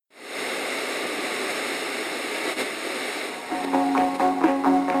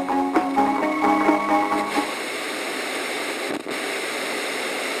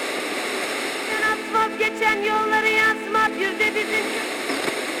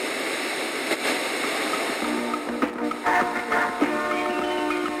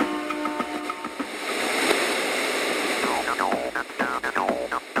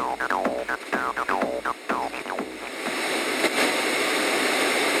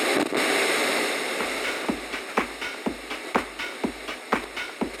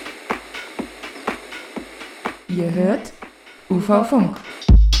Ihr hört UV-Funk.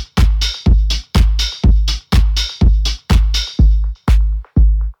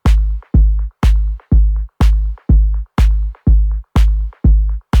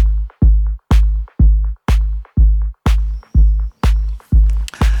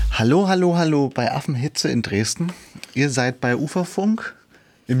 Hallo, hallo, hallo bei Affenhitze in Dresden. Ihr seid bei UV-Funk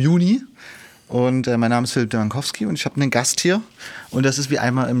im Juni und mein Name ist Philipp Demankowski und ich habe einen Gast hier und das ist wie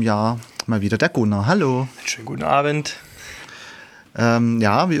einmal im Jahr mal wieder der Gunnar. Hallo. Schönen guten Abend.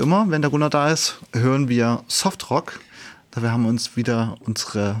 Ja, wie immer, wenn der Gunnar da ist, hören wir Softrock. Dafür haben wir uns wieder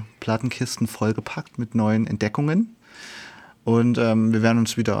unsere Plattenkisten vollgepackt mit neuen Entdeckungen und wir werden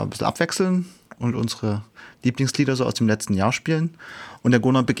uns wieder ein bisschen abwechseln und unsere Lieblingslieder so aus dem letzten Jahr spielen. Und der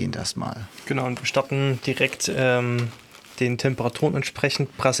Gunnar beginnt erstmal. Genau, und wir starten direkt den Temperaturen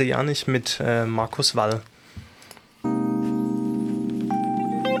entsprechend brasilianisch mit Markus Wall.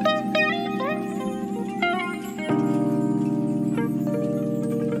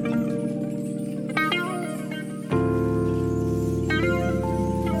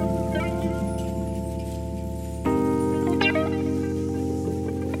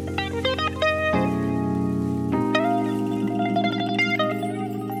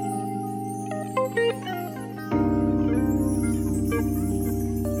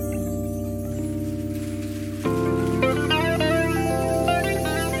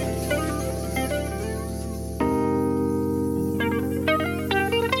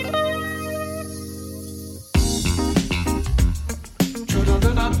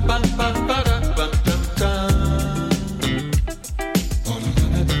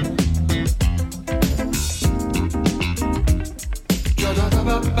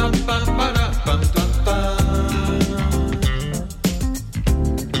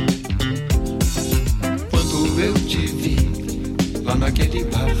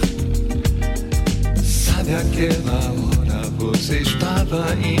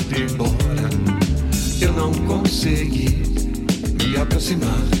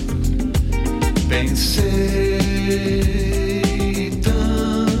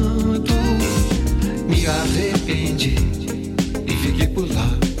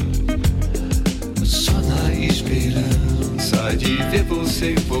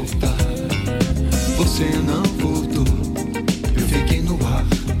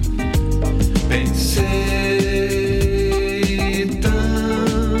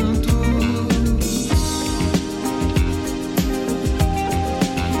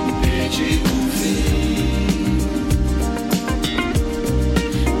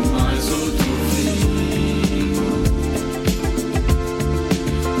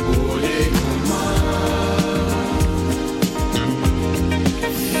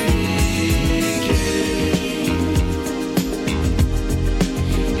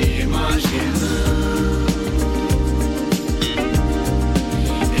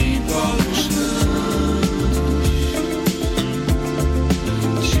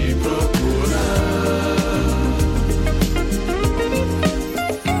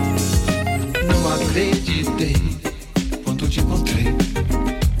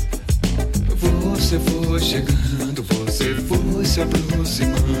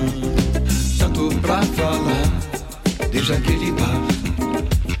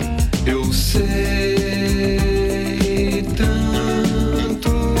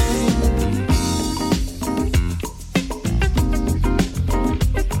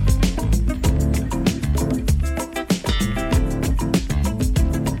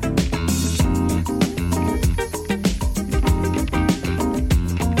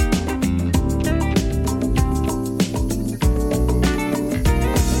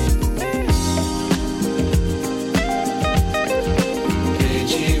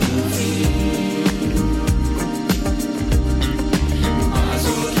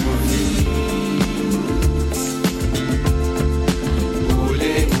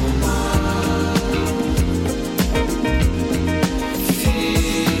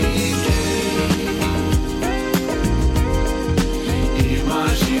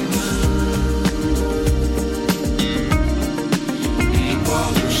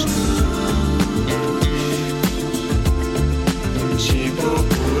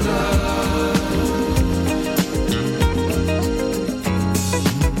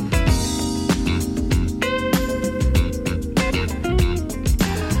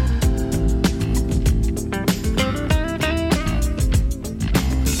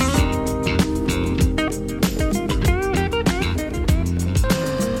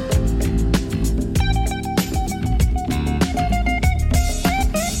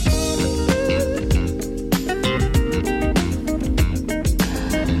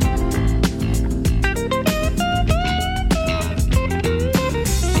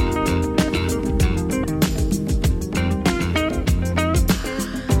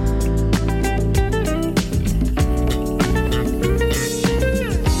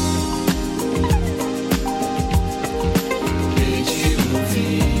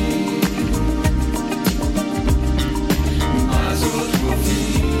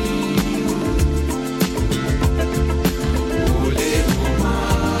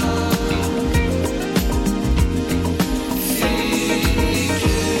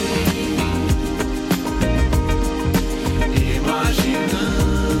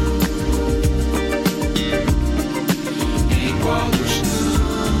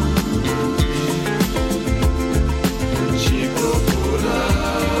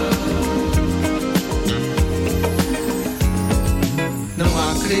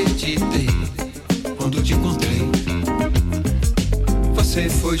 acreditei quando te encontrei. Você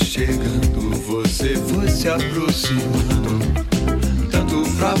foi chegando, você foi se aproximando, tanto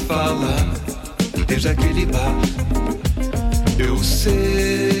pra falar desde aquele bar. Eu sei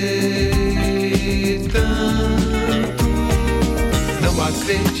tanto, não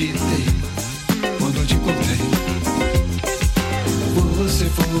acreditei quando te encontrei. Você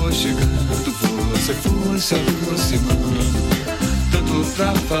foi chegando, você foi se aproximando, tanto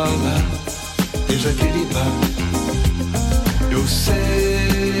pra falar desde aquele bar. Eu sei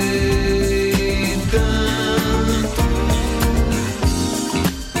tanto.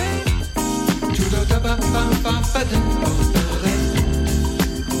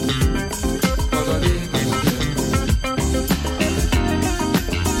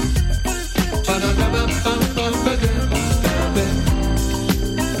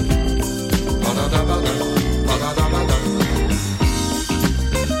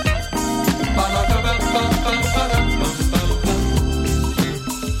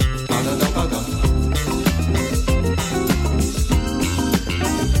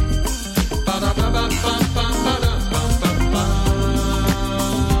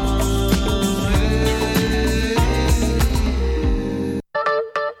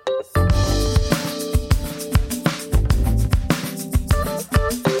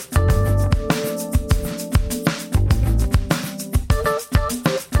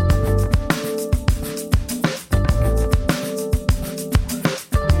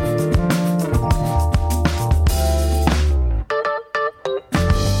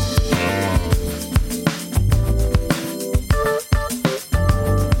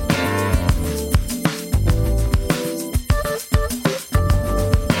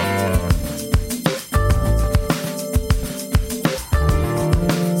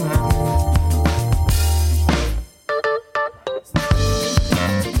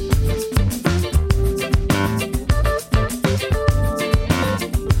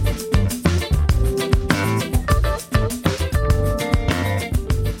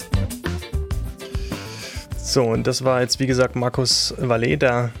 So, und das war jetzt, wie gesagt, Marcos Valle,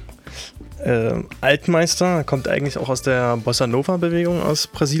 der Altmeister. Er kommt eigentlich auch aus der Bossa Nova-Bewegung aus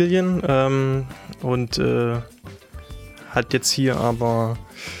Brasilien und hat jetzt hier aber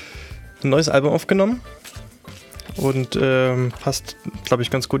ein neues Album aufgenommen und passt, glaube ich,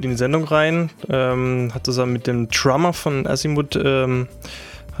 ganz gut in die Sendung rein. Hat zusammen mit dem Drummer von Azimuth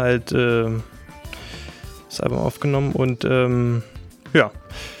halt das Album aufgenommen und ja.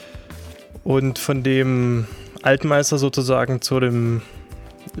 Und von dem Altmeister sozusagen zu dem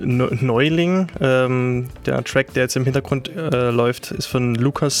Neuling. Der Track, der jetzt im Hintergrund läuft, ist von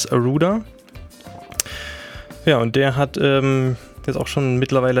Lucas Arruda. Ja, und der hat jetzt auch schon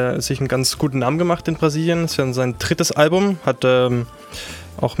mittlerweile sich einen ganz guten Namen gemacht in Brasilien. Das ist ja sein drittes Album. Hat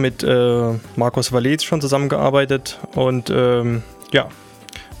auch mit Marcos Valle schon zusammengearbeitet. Und ja,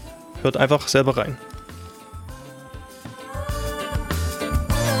 hört einfach selber rein.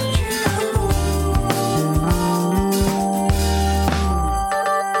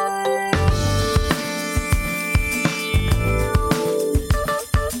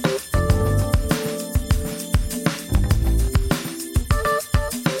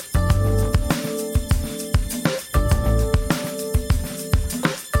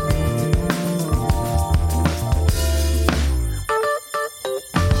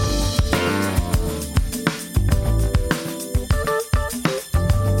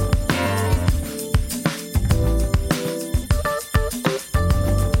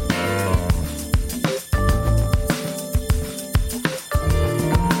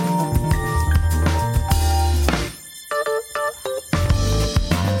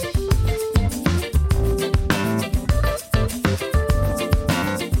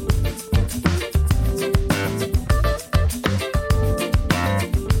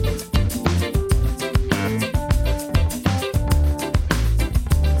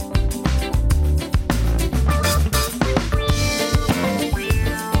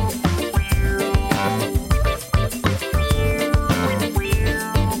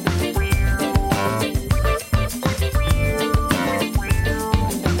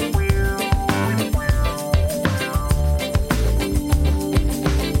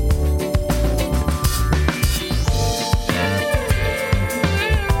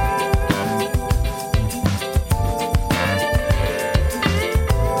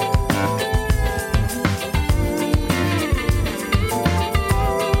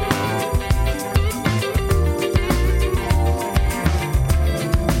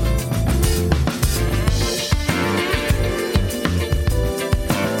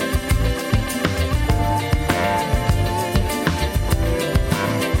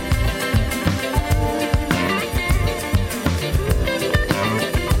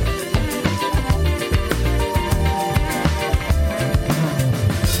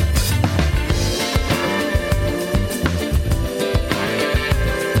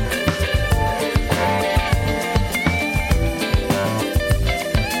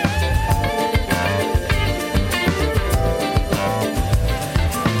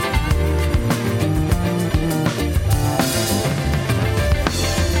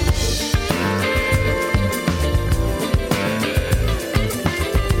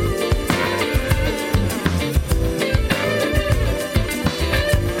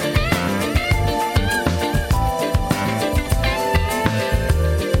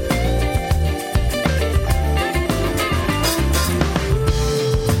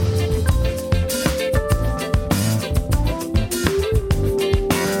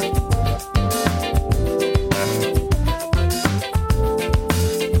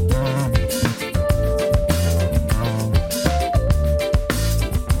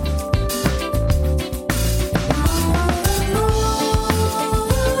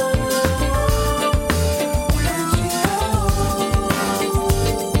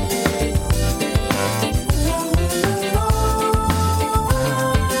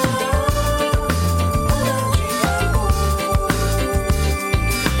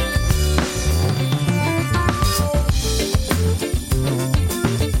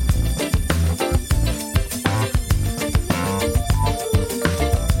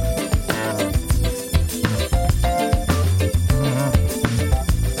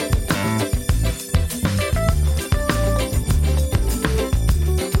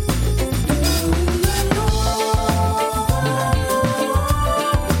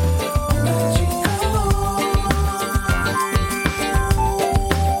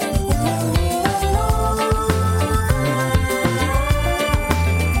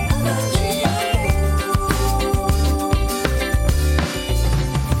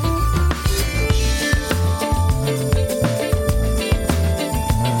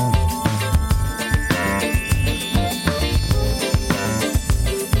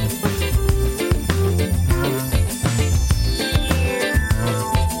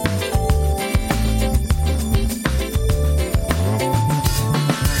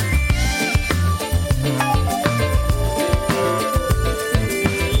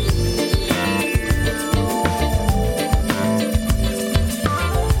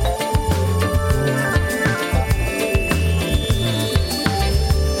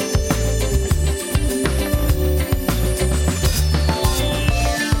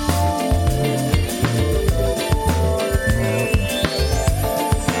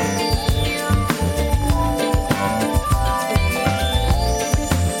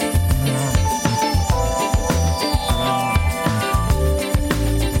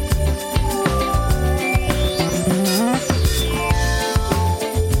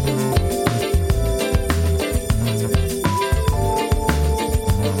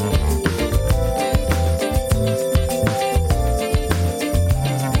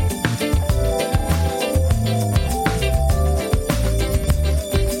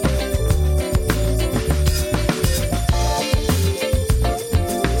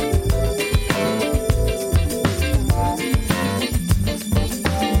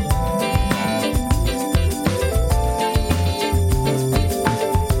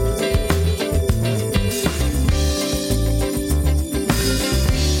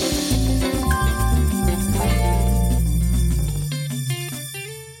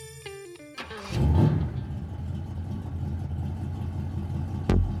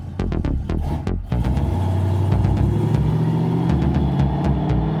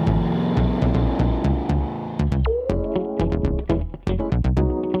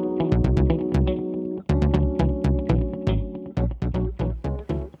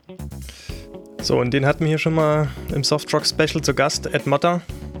 So, und den hatten wir hier schon mal im Softrock Special zu Gast, Ed Motta.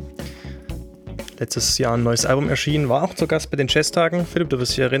 Letztes Jahr ein neues Album erschienen, war auch zu Gast bei den Jazztagen. Philipp, du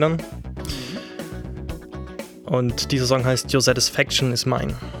wirst dich erinnern. Und dieser Song heißt Your Satisfaction is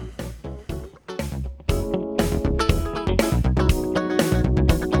Mine.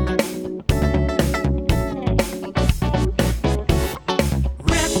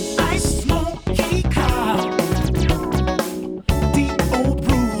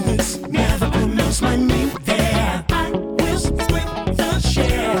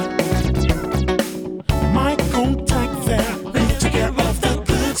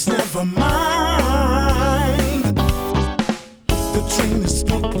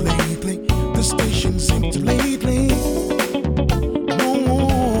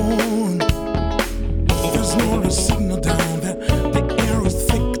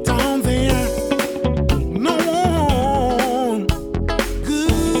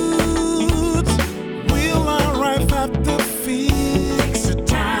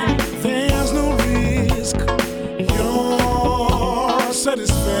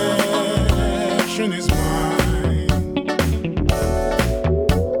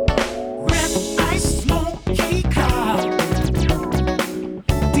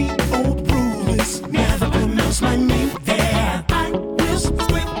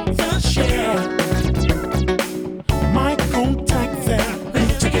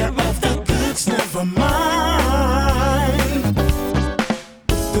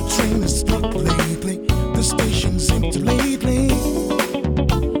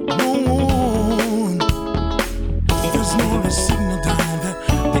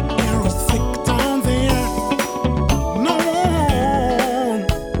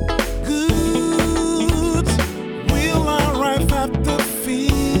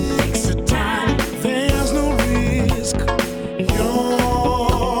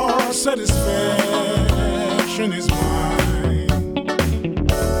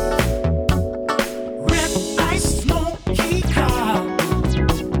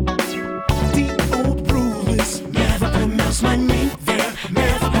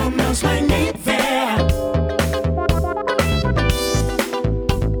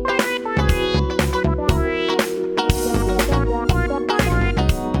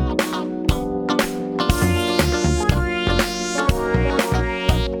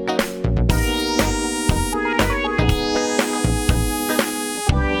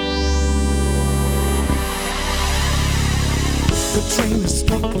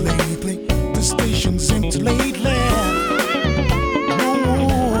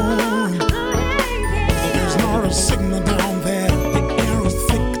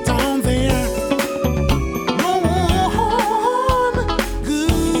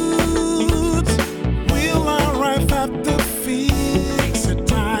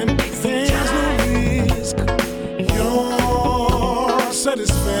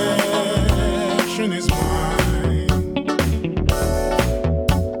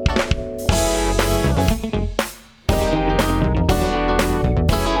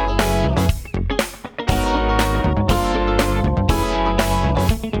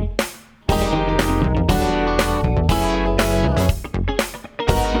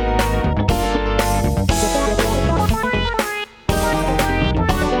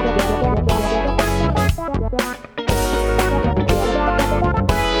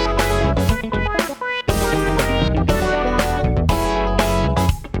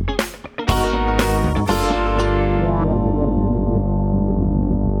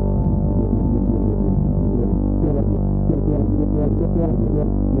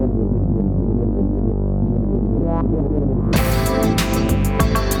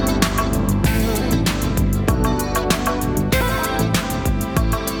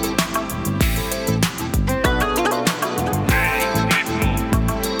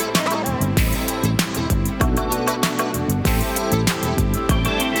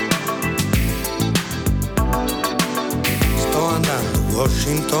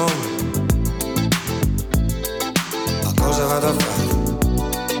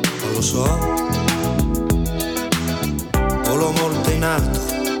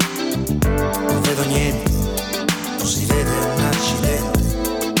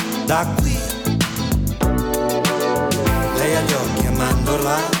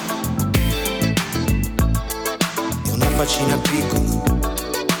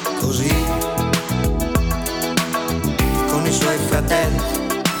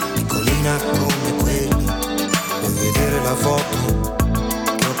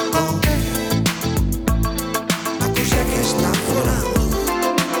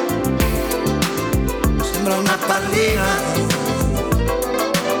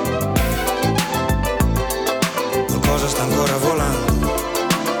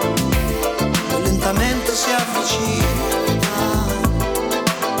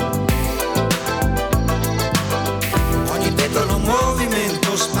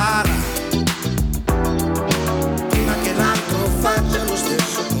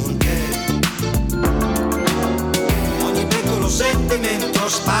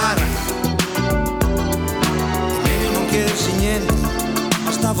 spara. È meglio non chiedersi niente,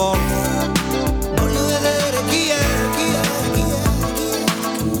 ma stavolta voglio vedere chi è, chi è, chi è,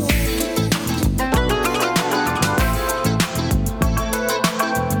 chi è.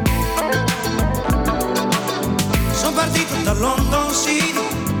 Sono partito da London City,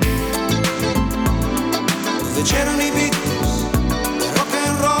 dove c'erano i Beatles, rock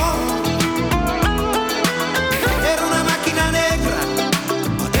and roll. Era una macchina negra,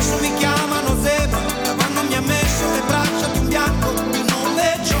 adesso mi chiamano Zebra, da quando mi ha messo le braccia di un bianco di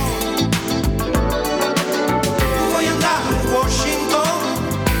nome John. Tu vuoi andare a Washington?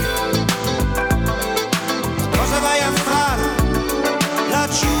 Cosa vai a fare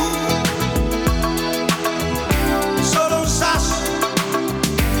laggiù? Solo un sasso,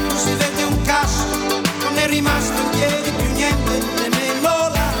 non si vede un cazzo, non è rimasto in piedi più niente, nemmeno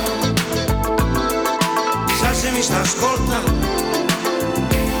là. Chissà se mi sta ascoltando.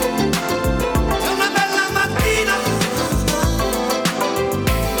 È una bella mattina,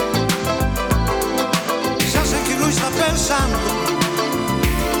 chissà se anche lui sta pensando.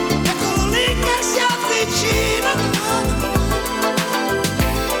 Eccolo lì che si avvicina.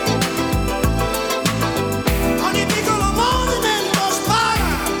 Ogni piccolo movimento spara,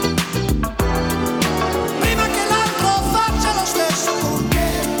 prima che l'altro faccia lo stesso con te.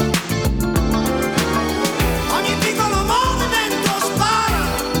 Ogni piccolo movimento spara,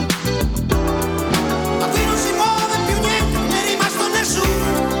 ma qui non si muove più niente, non è rimasto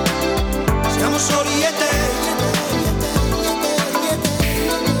nessuno. Siamo soli e te.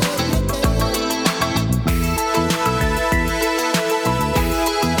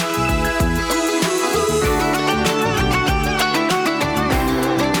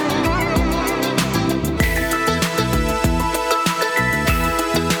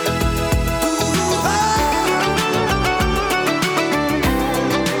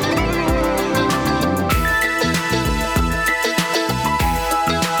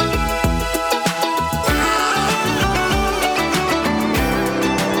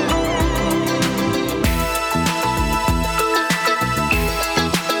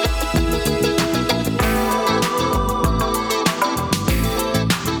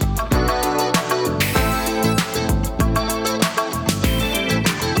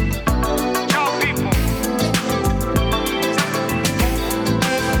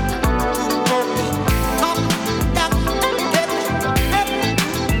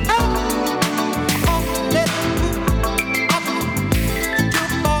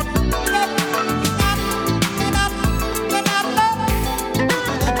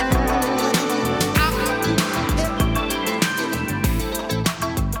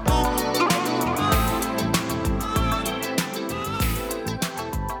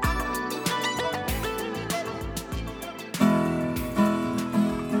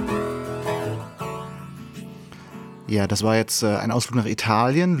 Ja, das war jetzt ein Ausflug nach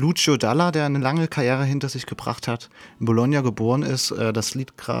Italien. Lucio Dalla, der eine lange Karriere hinter sich gebracht hat, in Bologna geboren ist. Das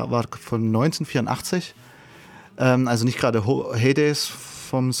Lied war von 1984. Also nicht gerade Heydays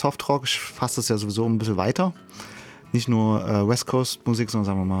vom Softrock. Ich fasse das ja sowieso ein bisschen weiter. Nicht nur West Coast Musik, sondern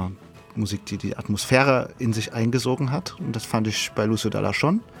sagen wir mal Musik, die die Atmosphäre in sich eingesogen hat. Und das fand ich bei Lucio Dalla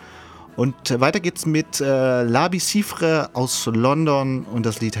schon. Und weiter geht's mit Labi Cifre aus London und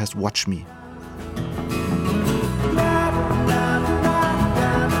das Lied heißt Watch Me.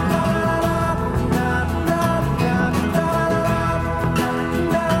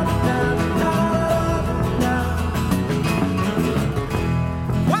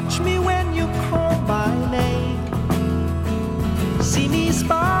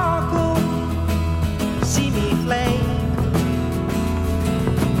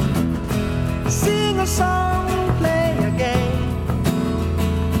 Song, play a game.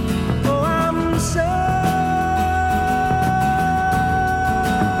 Oh, I'm so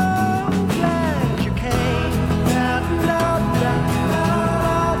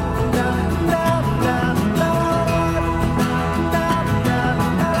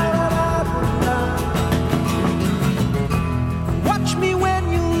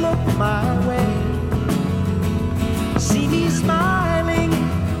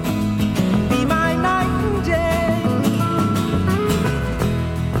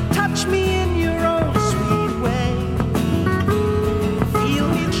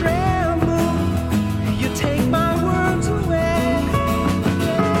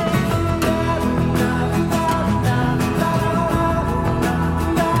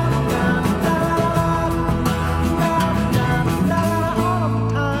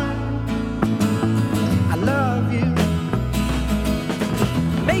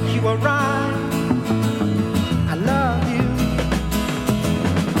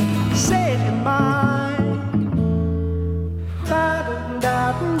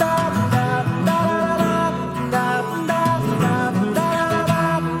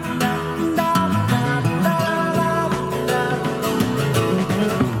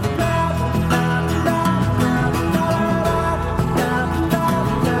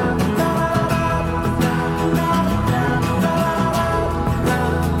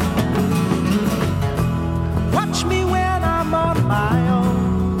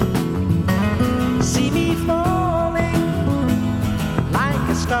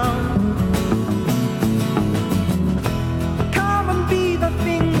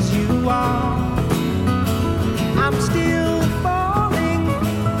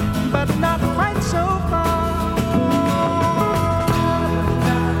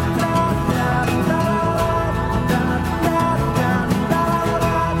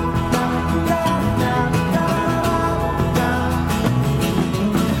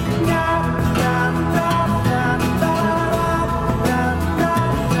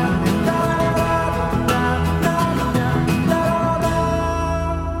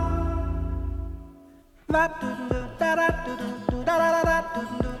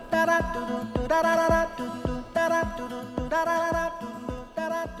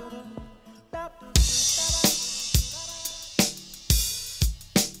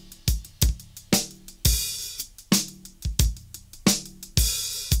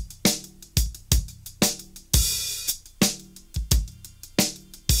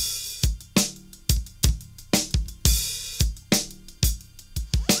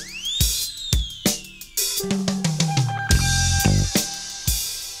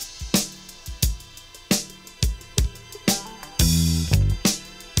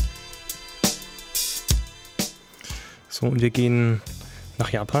So, und wir gehen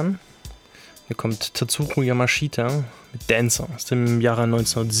nach Japan. Hier kommt Tatsuko Yamashita mit Dancer aus dem Jahre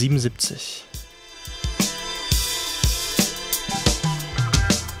 1977.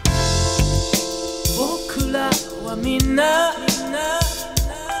 みんな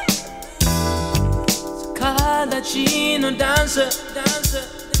形のダンス押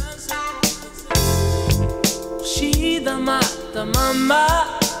し黙ったま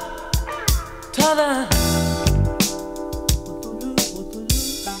まただ踊る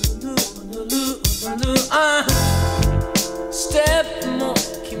ステップも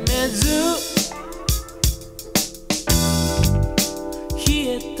決めず冷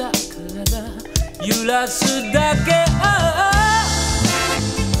えた体揺らすだけ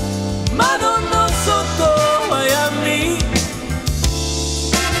窓の外は闇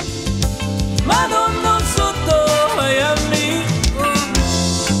窓の外は闇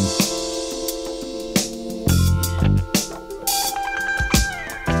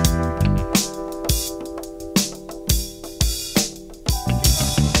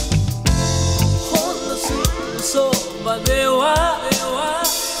ほんのすぐそばでは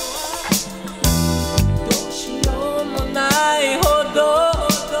ないほど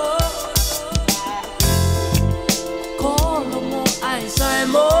心も愛さえ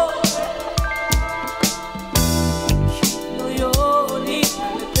も火のように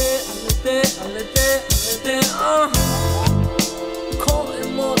荒れて声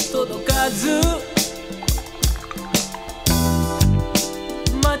も届かず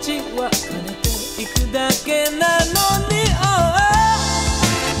街は枯れていくだけなのに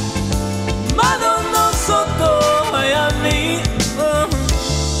窓の外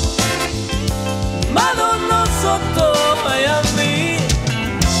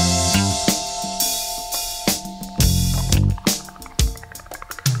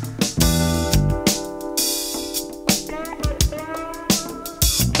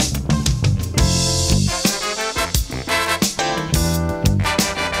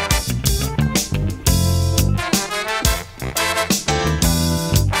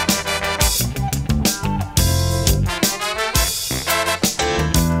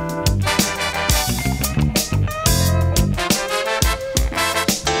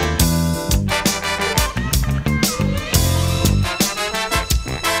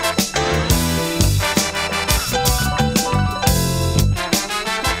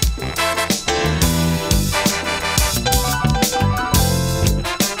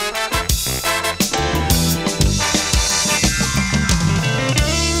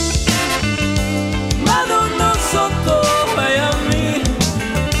窓の外は闇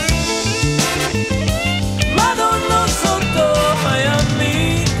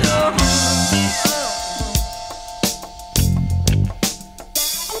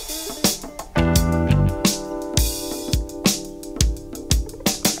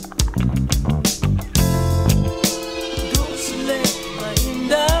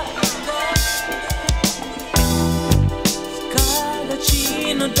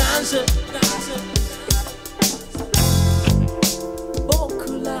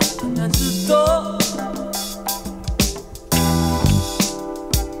僕らがずっと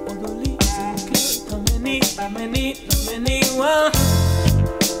踊り続けるためには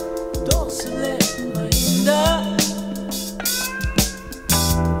どうすればいいんだど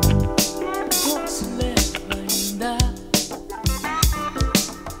うすればいいんだ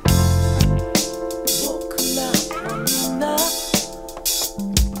僕らはみんな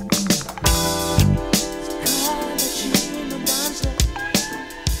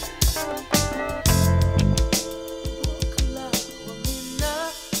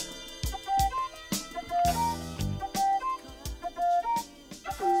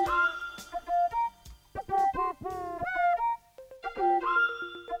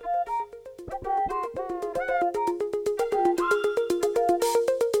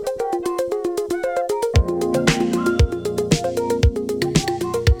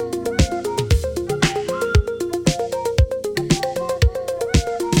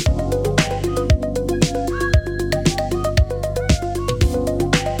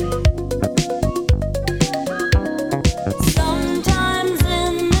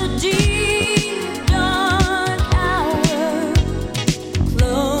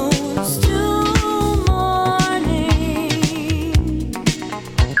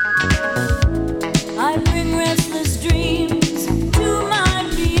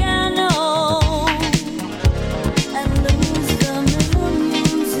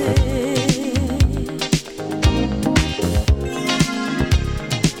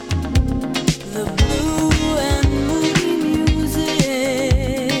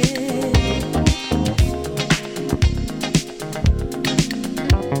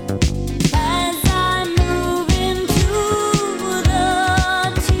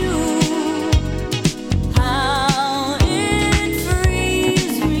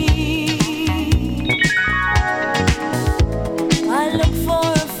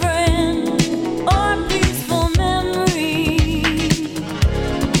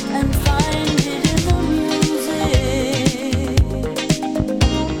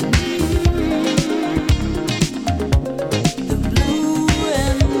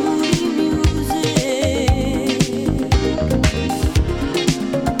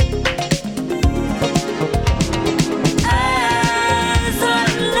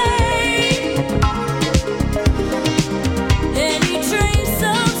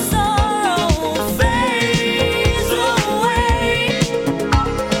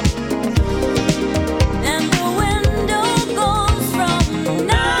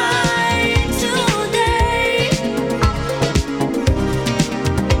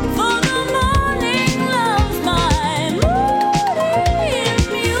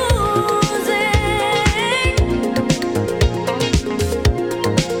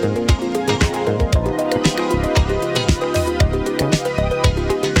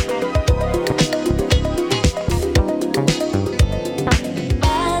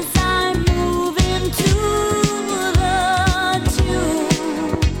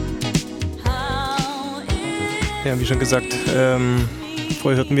Ja, wie schon gesagt,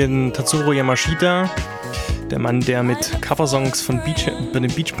 vorher hörten wir den Tatsuro Yamashita, der Mann, der mit Coversongs von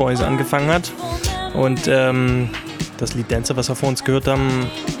den Beach Boys angefangen hat. Und das Lied Dancer, was wir vor uns gehört haben,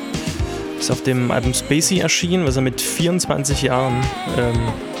 ist auf dem Album Spacey erschienen, was er mit 24 Jahren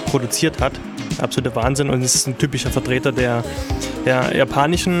produziert hat. Absoluter Wahnsinn und ist ein typischer Vertreter der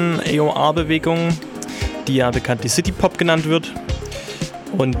japanischen AOR-Bewegung, die ja bekanntlich City Pop genannt wird.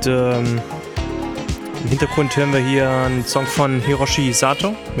 Und im Hintergrund hören wir hier einen Song von Hiroshi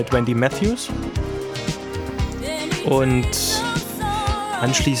Sato mit Wendy Matthews. Und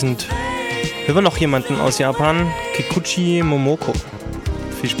anschließend hören wir noch jemanden aus Japan, Kikuchi Momoko.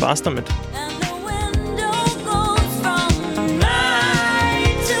 Viel Spaß damit.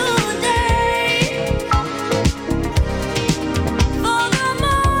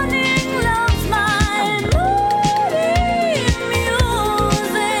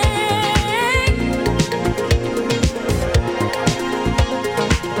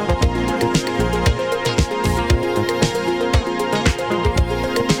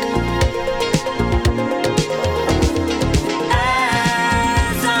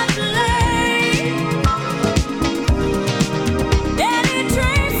 As I play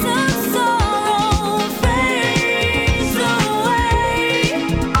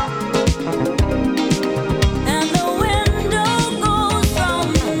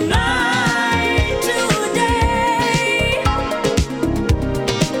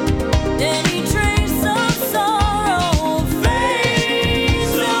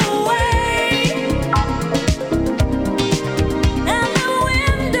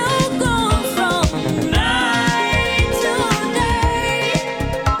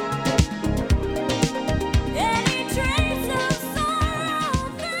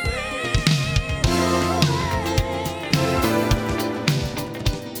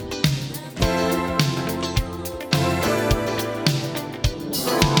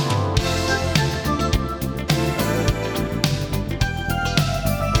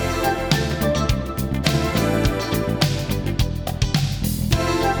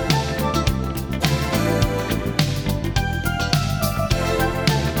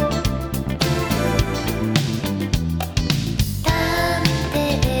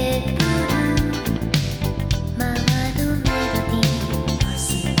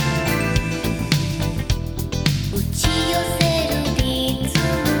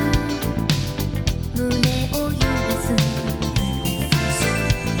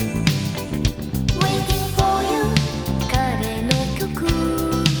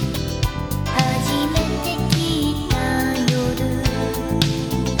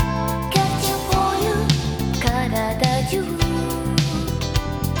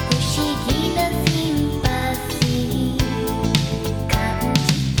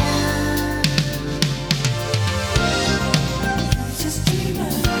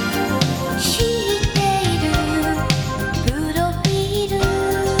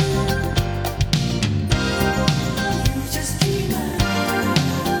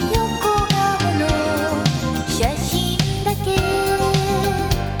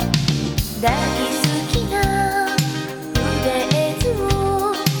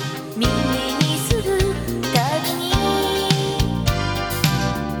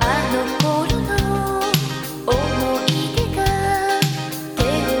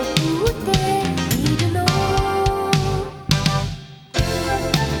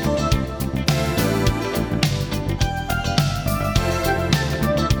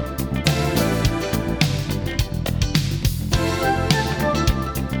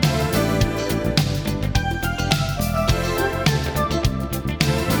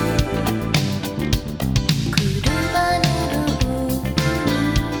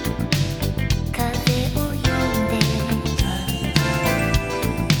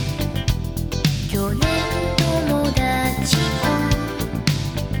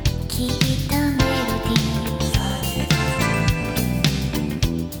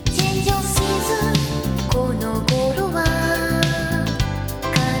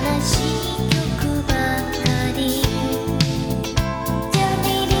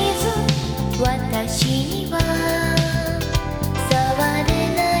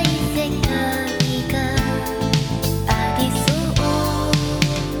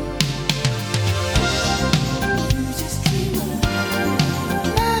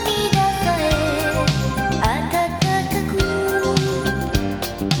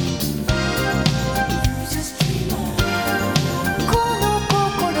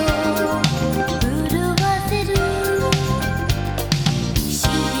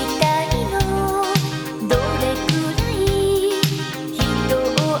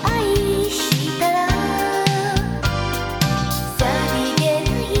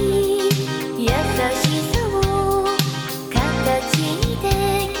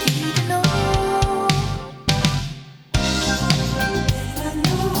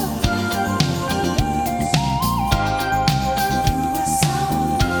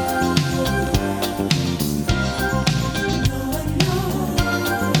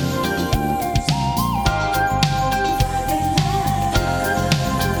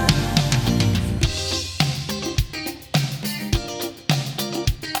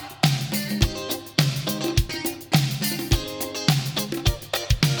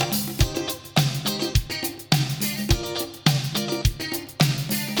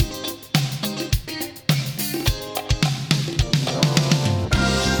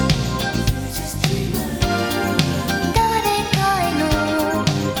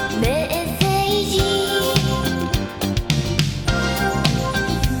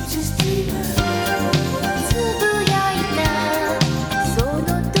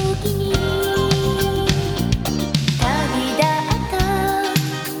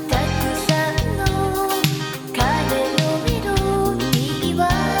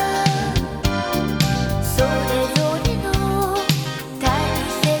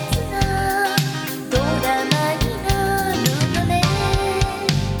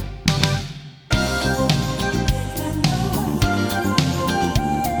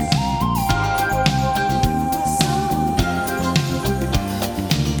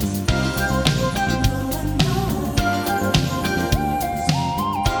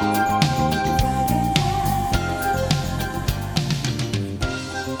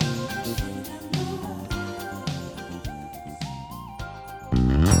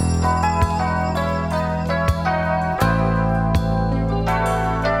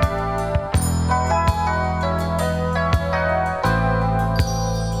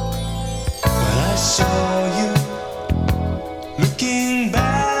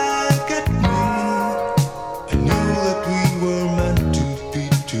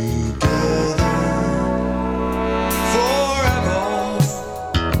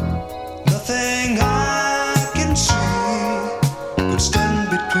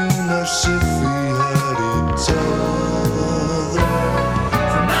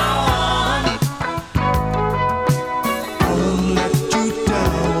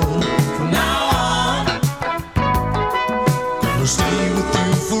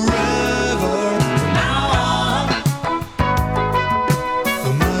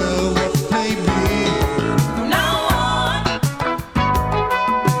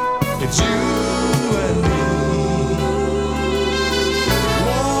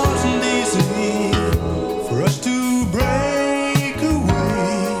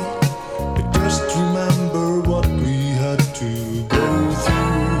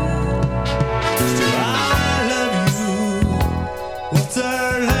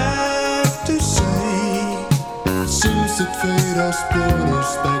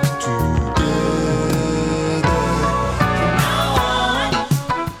respect together. From now on,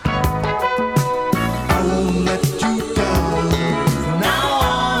 I won't let you down. From now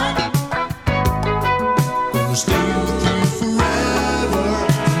on, gonna stay with you forever.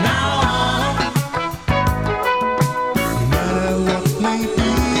 From now on, no matter what may be.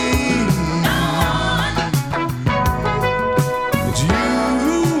 It's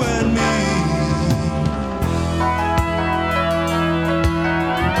you and me.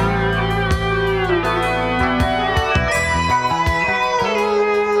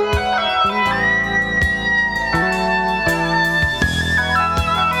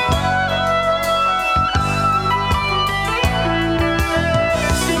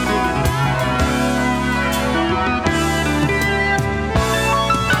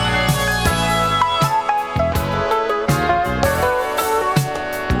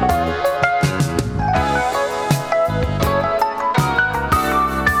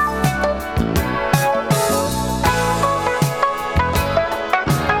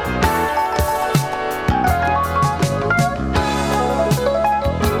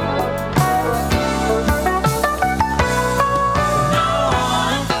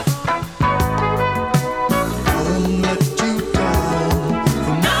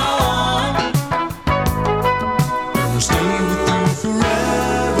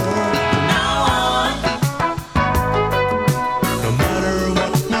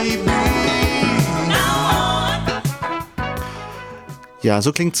 Ja,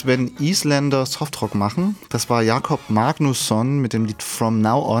 so klingt's, wenn Isländer Softrock machen. Das war Jakob Magnusson mit dem Lied From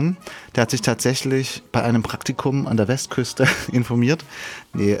Now On. Der hat sich tatsächlich bei einem Praktikum an der Westküste informiert.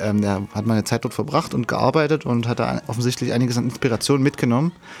 Der hat mal eine Zeit dort verbracht und gearbeitet und hat da offensichtlich einiges an Inspiration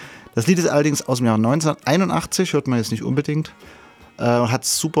mitgenommen. Das Lied ist allerdings aus dem Jahr 1981, hört man jetzt nicht unbedingt. Hat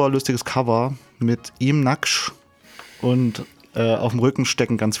super lustiges Cover mit ihm nackt und auf dem Rücken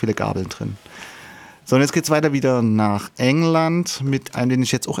stecken ganz viele Gabeln drin. So, und jetzt geht's weiter wieder nach England mit einem, den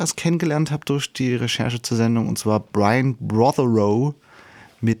ich jetzt auch erst kennengelernt habe durch die Recherche zur Sendung, und zwar Brian Brotherow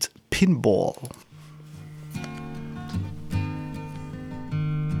mit Pinball.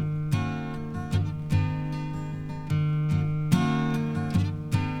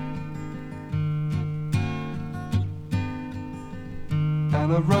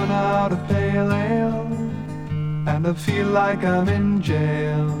 And I've run out of pale ale, and I feel like I'm in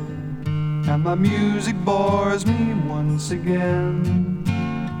jail, and my music bores me once again.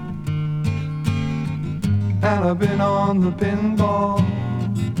 And I've been on the pinball,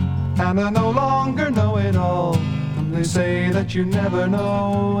 and I no longer know it all. And they say that you never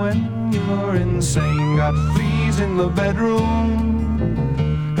know when you're insane. Got fleas in the bedroom,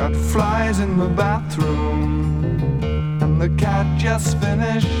 got flies in the bathroom, and the cat just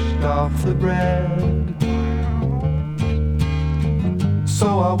finished off the bread.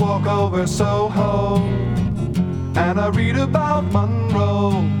 So I walk over Soho, and I read about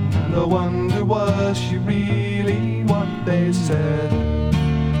Monroe, and I wonder, was she really what they said?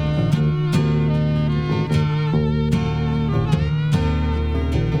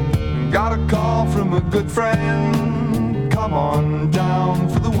 Got a call from a good friend, come on down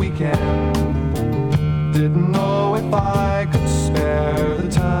for the weekend. Didn't know if I could spare the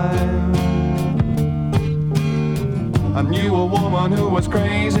time. I knew a woman who was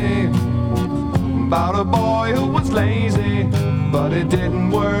crazy about a boy who was lazy, but it didn't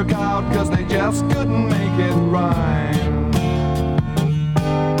work out 'cause they just couldn't make it rhyme.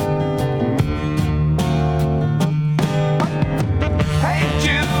 Hey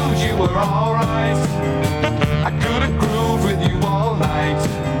Jude, you were alright, I could have grooved with you all night,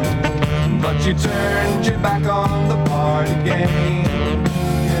 but you turned your back on the party game.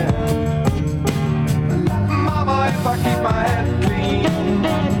 If I keep my head clean,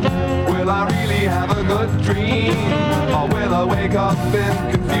 will I really have a good dream, or will I wake up in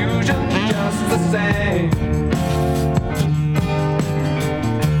confusion just the same?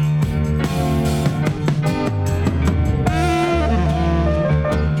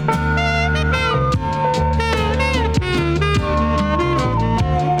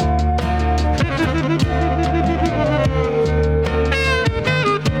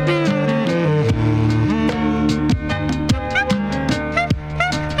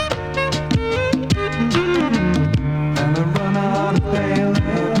 And I run out of pale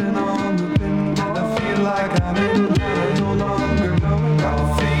ale,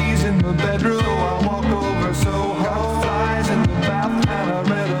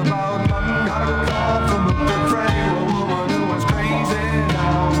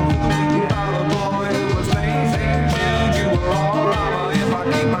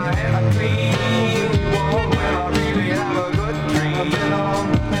 on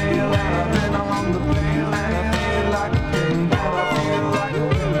the pail, and I've been on the pail, and I feel like a pinball. I feel like a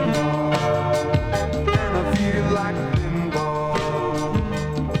pinball, and I feel like a pinball. And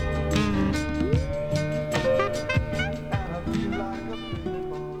I feel like a pinball.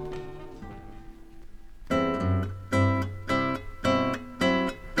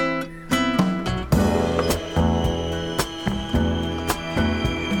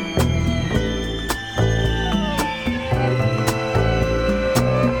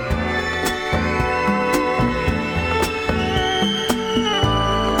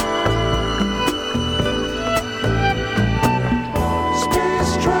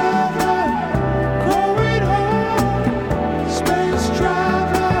 Space traveler, going home. Space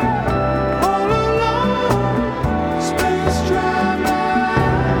traveler, all alone. Space traveler,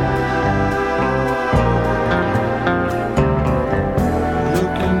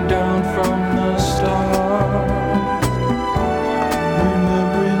 looking down from the stars,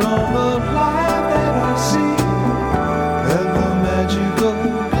 remembering all the life that I see, and the magical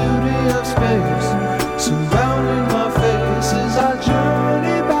beauty of space surrounding my face as I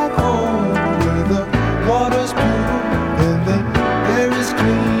journey back home, where the water's pure and the air is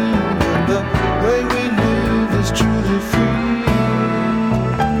clean, and the way we live is truly free.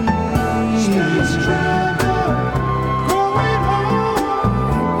 Space traveler, going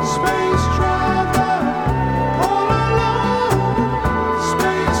home. Space traveler, all alone.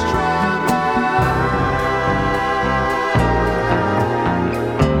 Space traveler.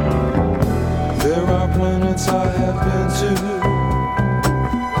 There are planets I have been to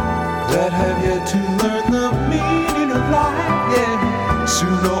that have yet to learn the meaning of life. Yeah,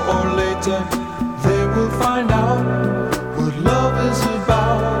 sooner or later they will find out what love is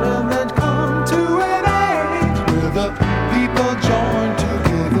about, and then come to an age where the people join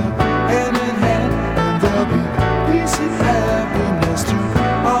together hand in hand, and there'll be peace and happiness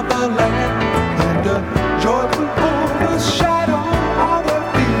throughout the land, and a joy will overshadow all the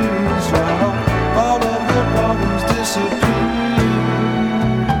fears, while all of the problems disappear.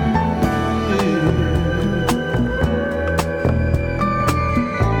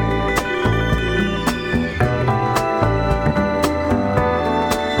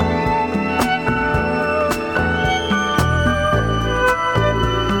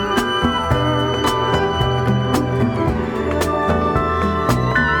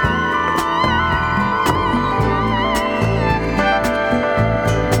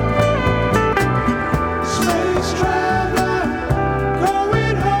 Space traveler,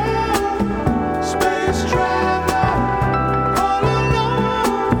 going home. Space traveler, all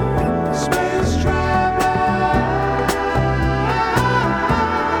alone. Space traveler.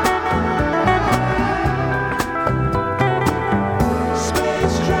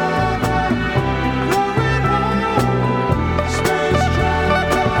 Space traveler, going home. Space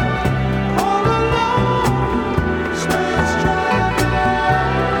traveler, all alone. Space traveler.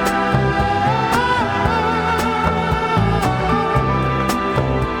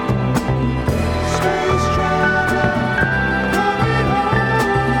 Space traveler,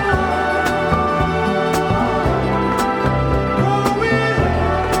 going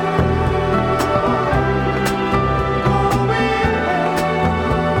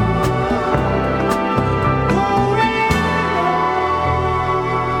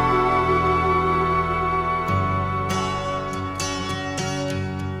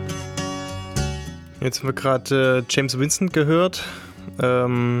Jetzt haben wir gerade James Vincent gehört.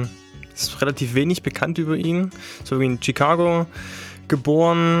 Ist relativ wenig bekannt über ihn. So wie in Chicago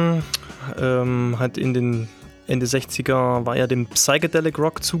geboren. Hat in den Ende 60er war er dem Psychedelic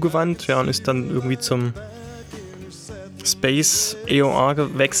Rock zugewandt, ja, und ist dann irgendwie zum Space AOR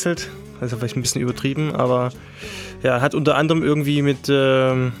gewechselt. Also vielleicht ein bisschen übertrieben, aber ja, hat unter anderem irgendwie mit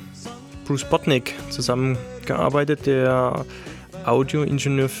Bruce Botnick zusammengearbeitet, der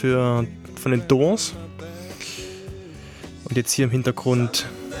Audioingenieur von den Doors. Und jetzt hier im Hintergrund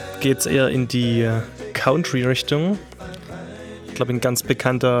geht es eher in die Country-Richtung. Ich glaube, ein ganz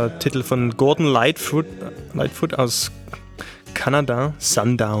bekannter Titel von Gordon Lightfoot aus Kanada,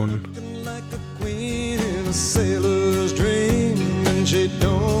 Sundown. Like a queen in a sailor's dream, and she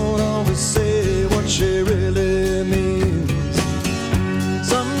don't always say what she really means.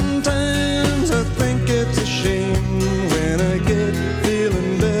 Sometimes I think it's a shame when I get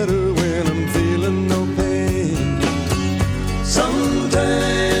feeling better when I'm feeling no pain.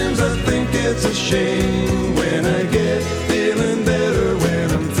 Sometimes I think it's a shame when I get feeling better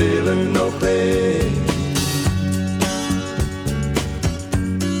when I'm feeling no pain.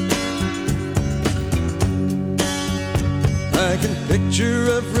 I can picture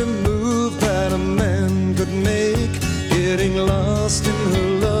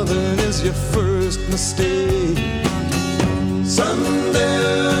your first mistake.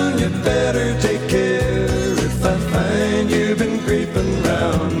 Sundown, you better take care if I find you've been creeping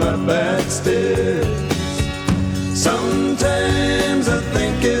round my back stairs. Sometimes I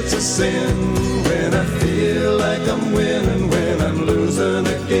think it's a sin when I feel like I'm winning, when I'm losing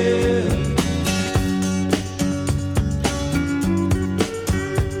again.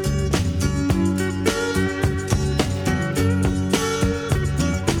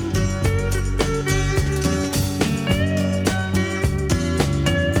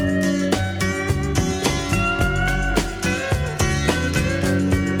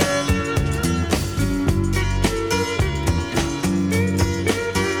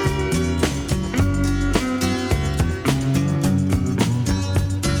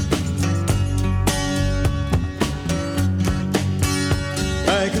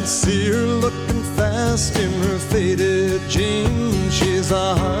 See her looking fast in her faded jeans. She's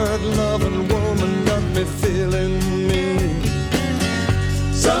a hard-loving woman, got me feeling mean.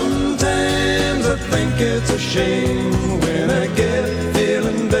 Sometimes I think it's a shame when I get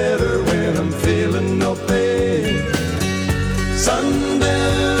feeling better, when I'm feeling no pain.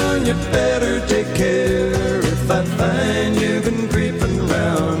 Sundown, you better take care if I find you've been creeping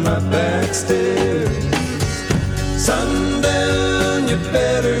round my back stairs. Sundown, you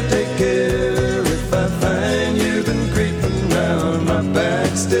better take care if I find you've been creeping round my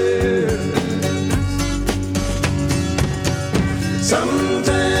back stairs.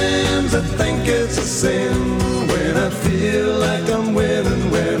 Sometimes I think it's a sin when I feel like I'm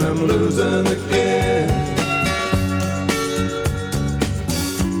winning, when I'm losing again.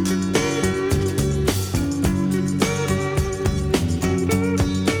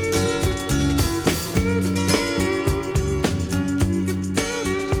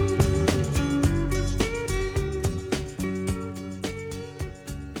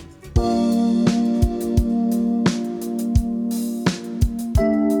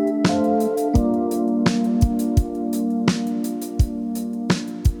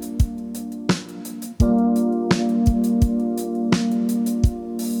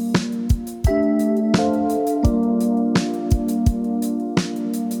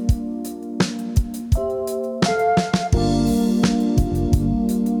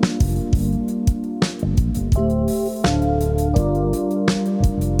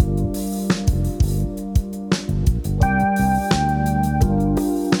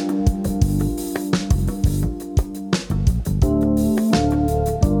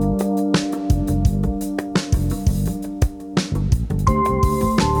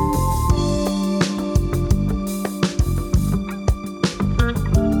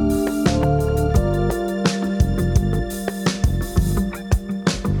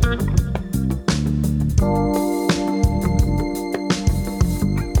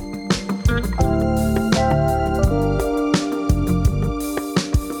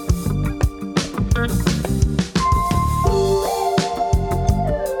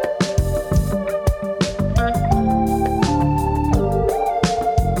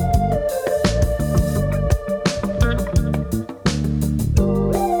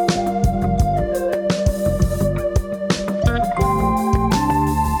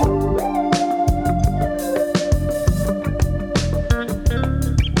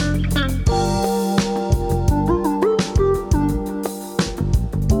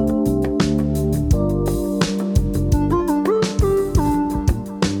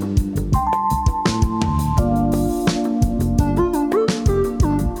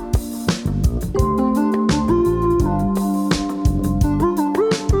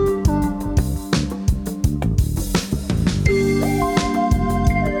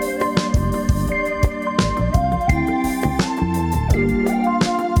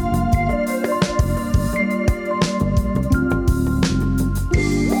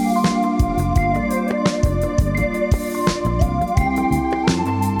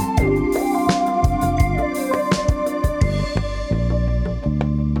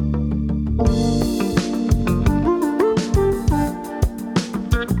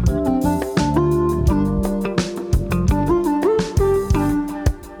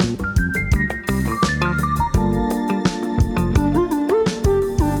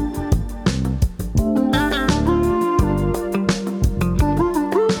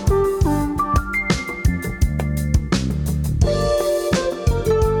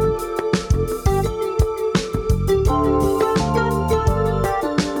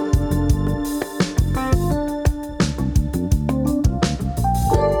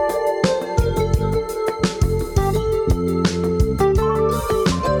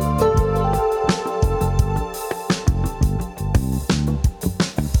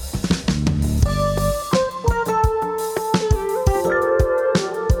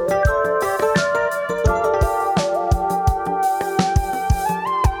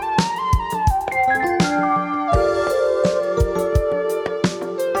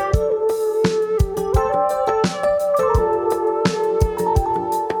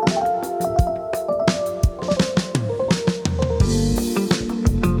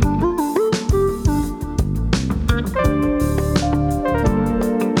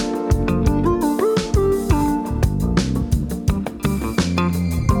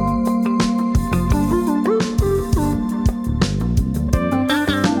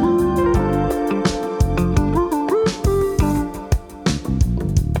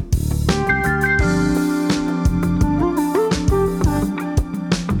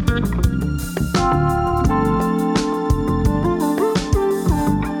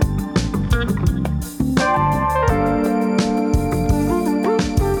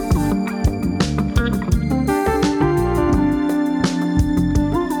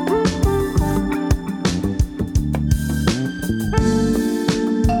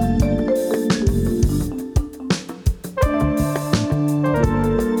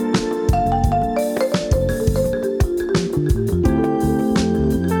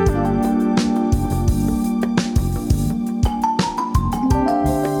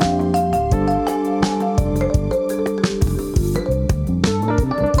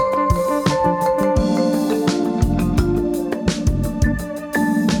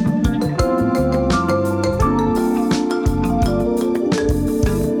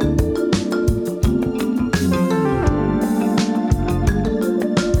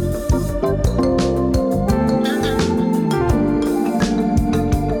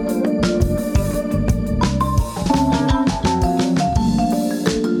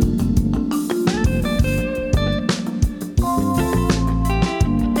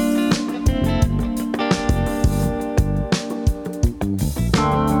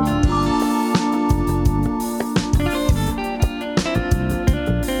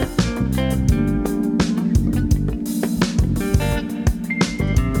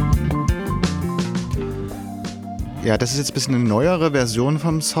 Ja, das ist jetzt ein bisschen eine neuere Version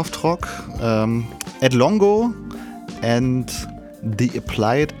vom Softrock. Ed Longo and the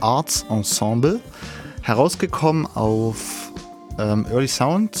Applied Arts Ensemble. Herausgekommen auf Early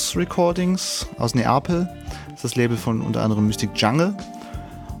Sounds Recordings aus Neapel. Das ist das Label von unter anderem Mystic Jungle.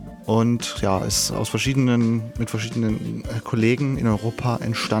 Und ja, ist mit verschiedenen Kollegen in Europa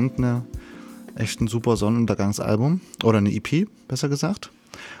entstandene, echt ein super Sonnenuntergangsalbum. Oder eine EP, besser gesagt.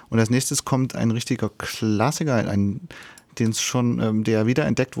 Und als nächstes kommt ein richtiger Klassiker, der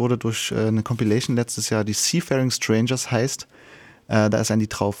wiederentdeckt wurde durch eine Compilation letztes Jahr, die Seafaring Strangers heißt. Da ist ein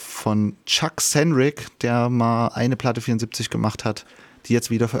Lied drauf von Chuck Senrick, der mal eine Platte 74 gemacht hat, die jetzt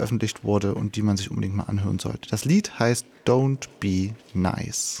wieder veröffentlicht wurde und die man sich unbedingt mal anhören sollte. Das Lied heißt Don't Be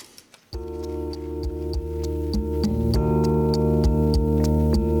Nice.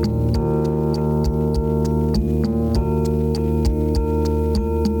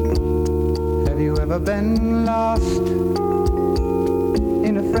 Ever been lost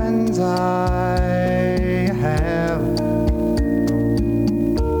in a friend's eye?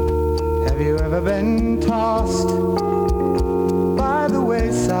 Have you ever been tossed by the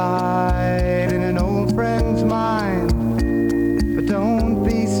wayside in an old friend's mind? But don't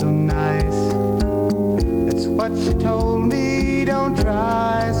be so nice. That's what she told me. Don't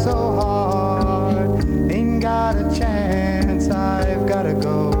try so hard. Ain't got a chance. I've gotta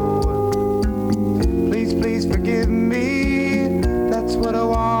go. Please forgive me, that's what I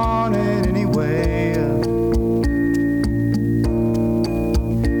wanted anyway.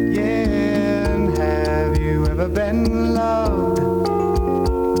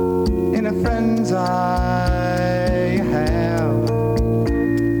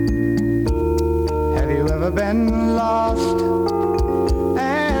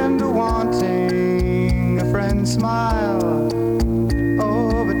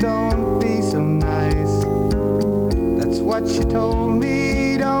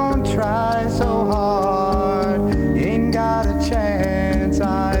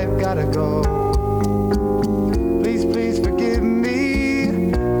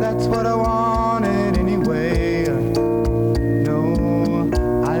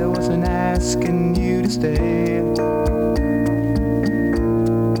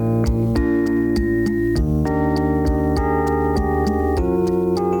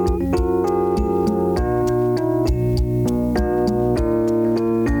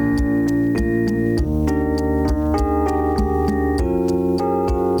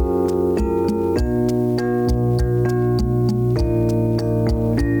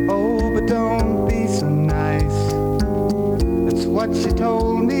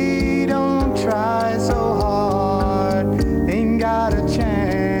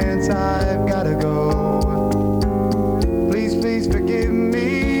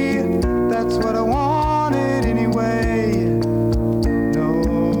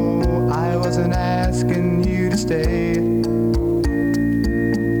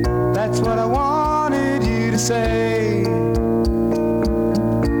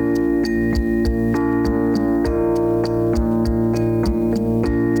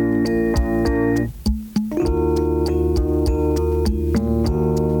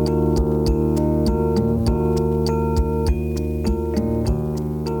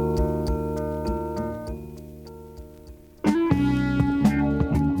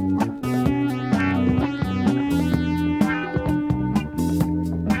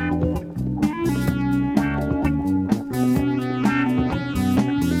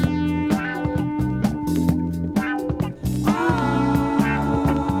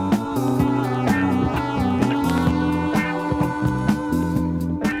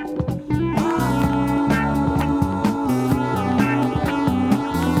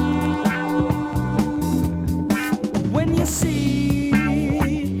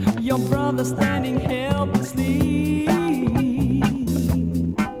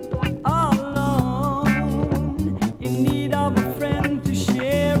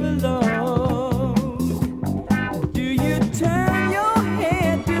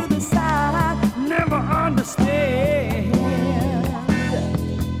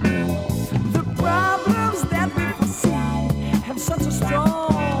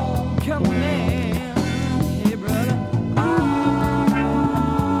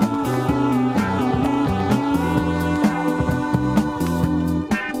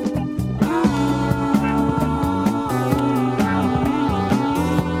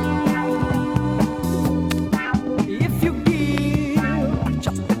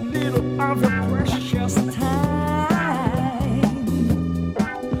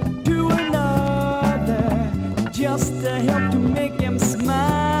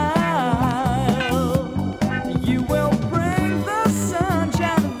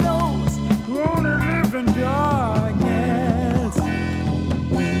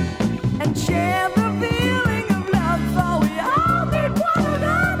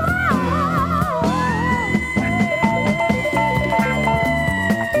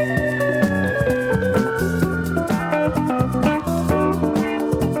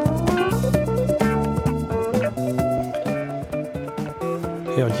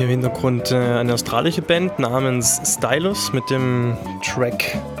 Ja, und hier im Hintergrund eine australische Band namens Stylus mit dem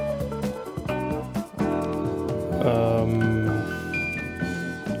Track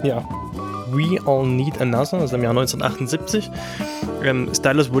We All Need Another, also im Jahr 1978.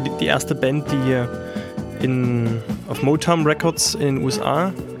 Stylus wurde die erste Band, die auf Motown Records in den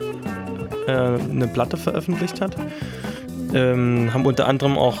USA eine Platte veröffentlicht hat. Haben unter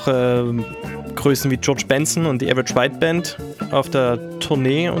anderem auch Größen wie George Benson und die Average White Band auf der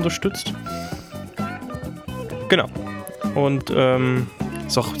Tournee unterstützt. Genau. Und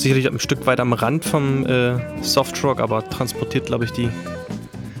ist auch sicherlich ein Stück weit am Rand vom Softrock, aber transportiert, glaube ich,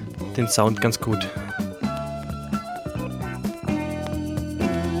 den Sound ganz gut.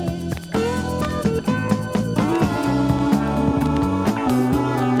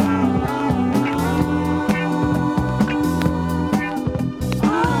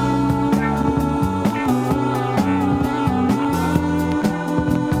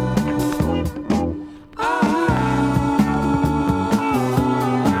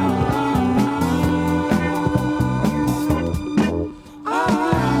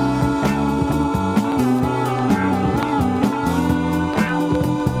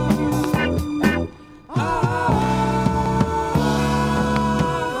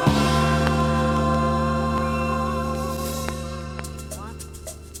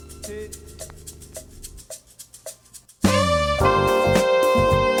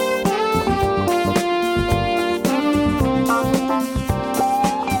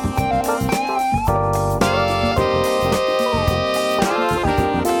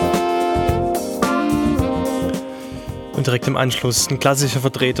 Und direkt im Anschluss ein klassischer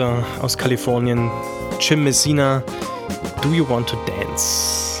Vertreter aus Kalifornien, Jim Messina, Do You Want to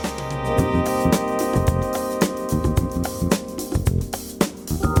Dance?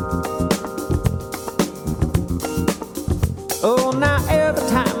 Oh, now every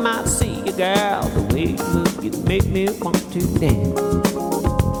time I see you, girl, the way you move, you make me want to dance.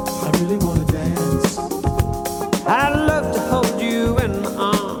 I really wanna dance. I love to hold you in my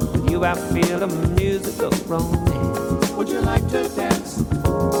arms. With you, I feel the musical romance. Would you like to dance?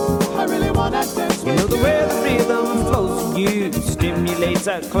 I really wanna dance You with know the way the rhythm flows to you stimulates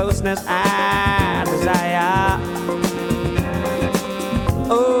a closeness I desire.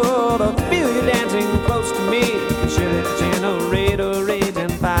 Oh, to feel you dancing close to me, surely generate a raging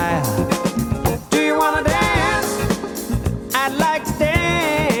fire. Do you wanna dance? I'd like to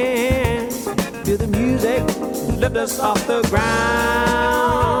dance. Feel the music lift us off the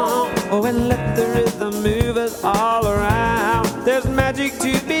ground. Oh, and let the rhythm move us all around. There's magic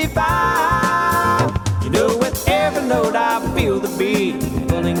to be found. You know, with every note I feel the beat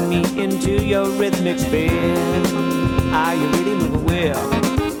pulling me into your rhythmic spin. Are you really moving well?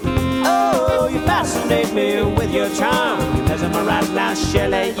 Oh, you fascinate me with your charm. You mesmerize now,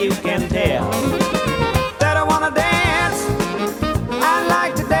 Shelley, you can tell that I wanna dance. I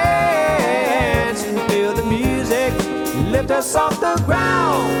like to dance and feel the music lift us off the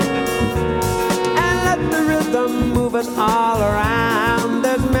ground. Let the rhythm move us all around.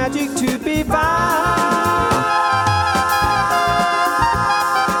 There's magic to be found.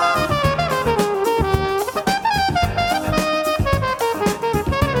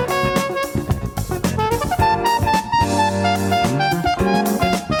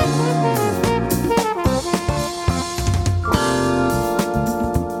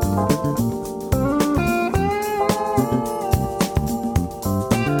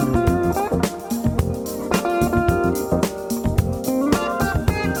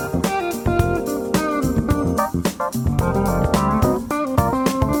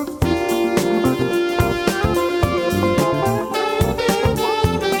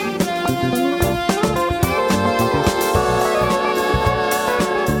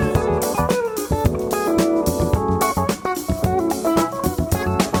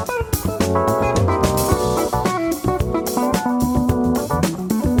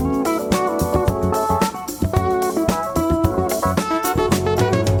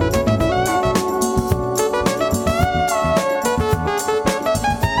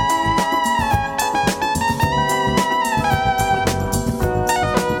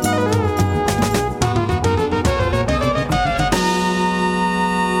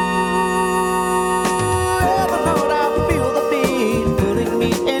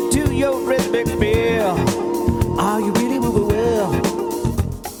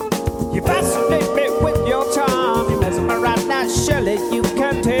 Surely you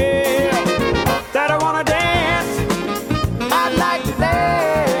can tell that I wanna dance. I'd like to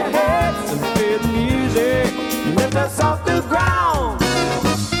dance and feel the music lift us off the ground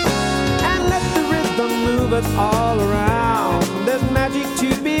and let the rhythm move us all around. There's magic to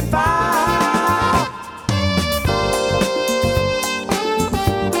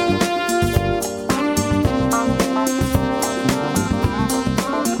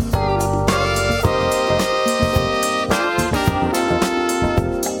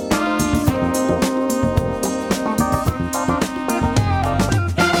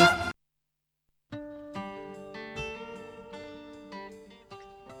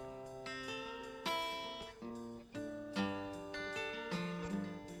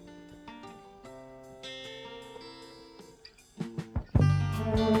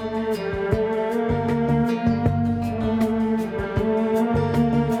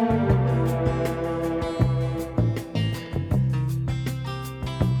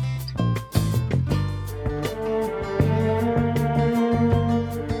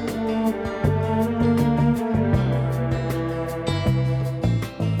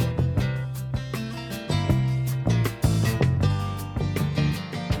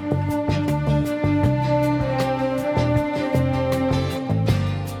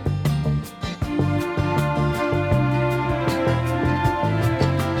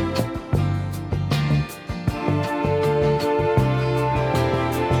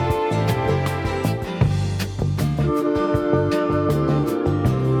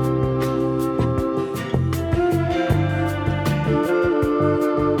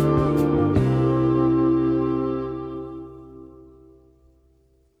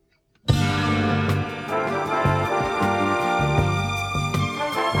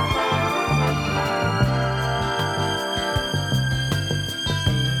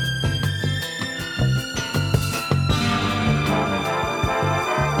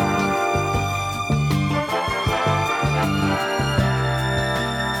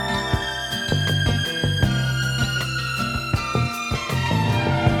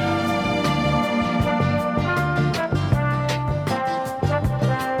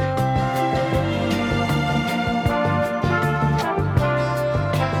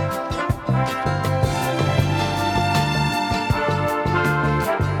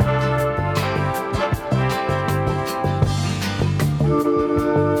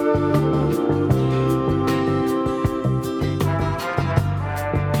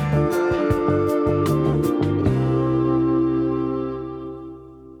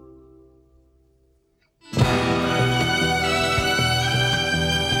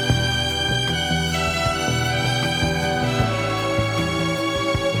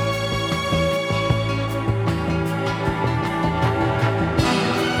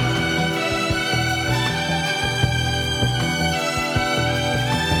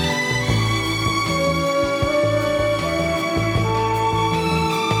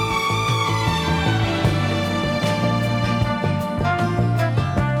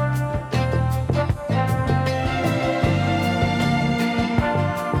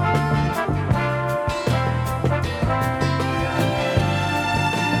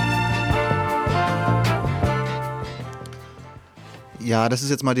Ja, das ist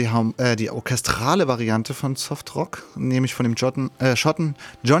jetzt mal die orchestrale Variante von Softrock, nämlich von dem Schotten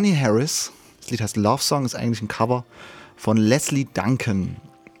Johnny Harris. Das Lied heißt Love Song, ist eigentlich ein Cover von Leslie Duncan.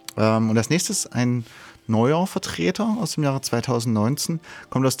 Und als nächstes ein neuer Vertreter aus dem Jahre 2019,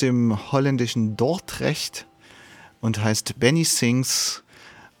 kommt aus dem holländischen Dordrecht und heißt Benny Sings.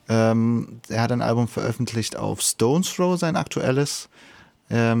 Er hat ein Album veröffentlicht auf Stones Throw, sein aktuelles.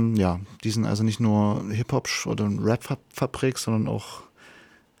 Die sind also nicht nur Hip-Hop oder Rap-Fabrik, sondern auch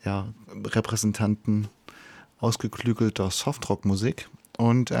Repräsentanten ausgeklügelter Softrock-Musik.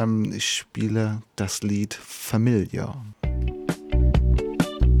 Und ich spiele das Lied Familiar.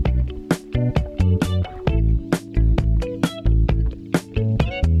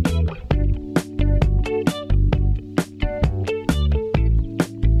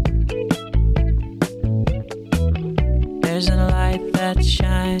 There's a light that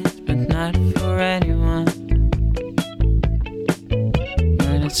shines, but not for anyone.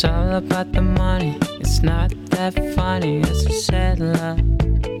 When it's all about the money, it's not that funny as a settler.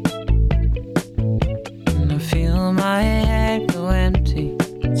 And I feel my head go empty,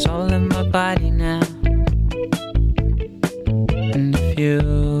 it's all in my body now. And if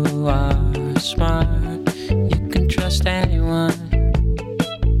you are smart, you can trust anyone.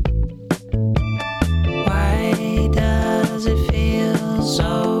 Why does it feel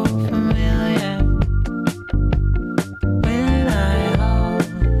so familiar when I hold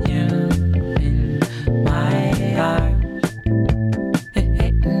you in my arms?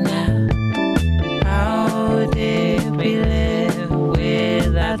 Hey, now, how did we live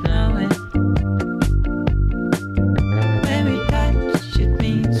without knowing? When we touch, it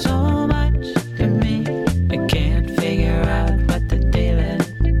means so much to me. I can't figure out what the deal is.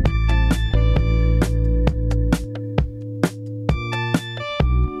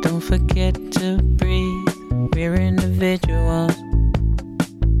 Don't forget to breathe, we're individuals.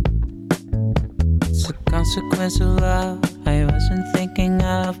 It's a consequence of love I wasn't thinking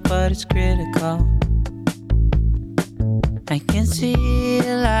of, but it's critical. I can see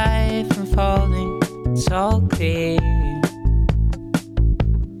life unfolding, it's all clear.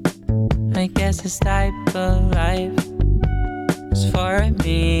 I guess this type of life is for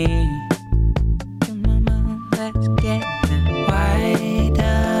me. Come on, let's get now. Why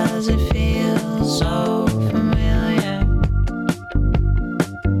does it feel so familiar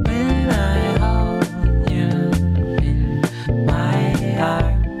when I hold you in my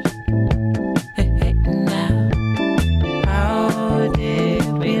arms? Hey, now, how did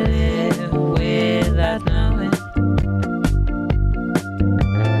we live without knowing?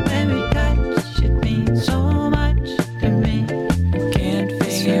 When we touch, it means so much to me. I can't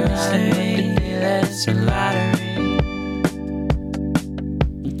figure out what the deal is. It's a lottery.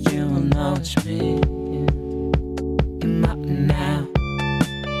 You will know it's me. I'm up now.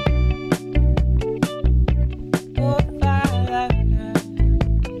 Oh, fire.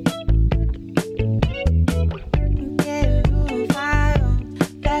 Yeah, you fire.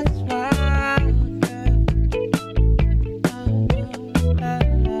 That's why, girl.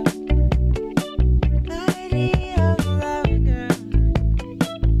 Lady of love, girl.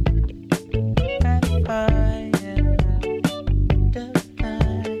 That's fire.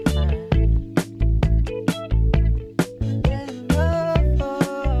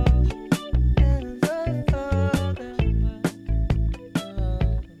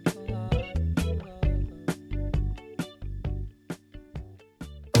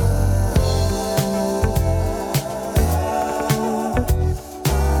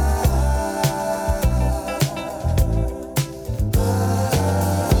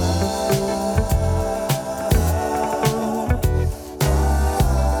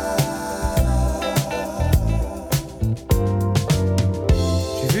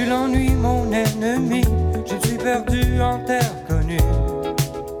 J'ai vu l'ennui, mon ennemi. Je suis perdu en terre connue.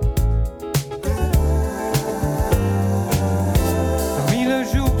 Dormi le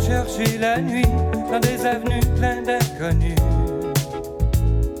jour, chercher la nuit dans des avenues pleines d'inconnus.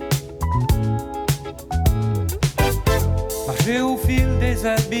 Marcher au fil des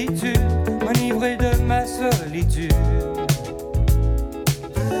habitudes, m'enivrer de ma solitude.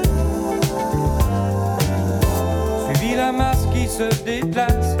 Suivi la masse qui se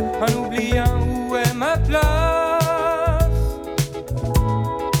déplace en oubliant où est ma place.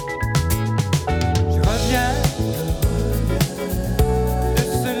 Je reviens de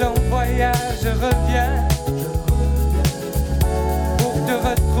ce long voyage, je reviens pour te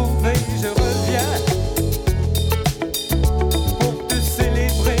retrouver, je reviens pour te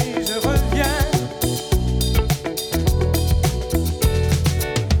célébrer, je reviens.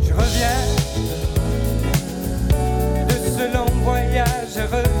 Je reviens de ce long voyage.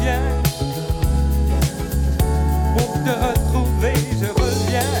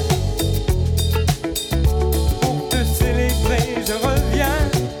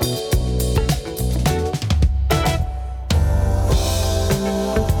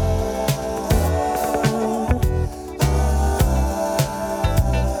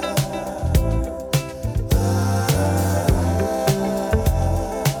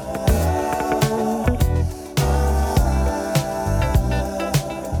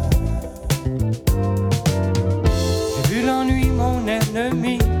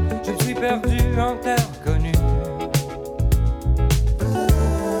 perdu en terre connue.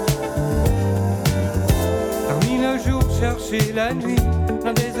 Parmi le jour, chercher la nuit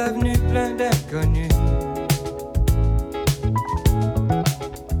dans des avenues pleines d'inconnus.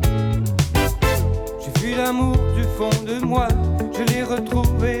 J'ai vu l'amour du fond de moi, je l'ai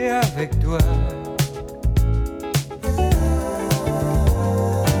retrouvé avec toi.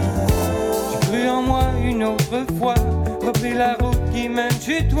 J'ai cru en moi une autre fois, repris la route qui mène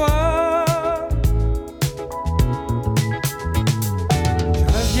chez toi. Je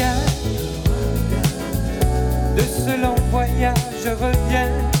reviens de ce long voyage, je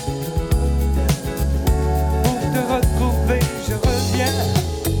reviens pour te retrouver, je reviens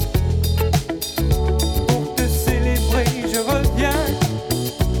pour te célébrer, je reviens.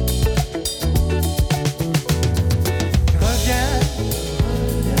 Je reviens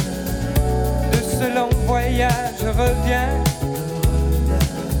de ce long voyage, je reviens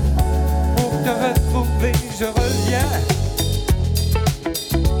pour te retrouver, je reviens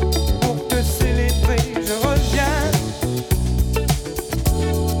pour te célébrer, je reviens.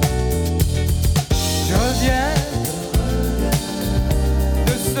 Je reviens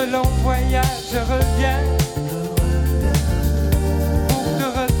de ce long voyage, je reviens pour te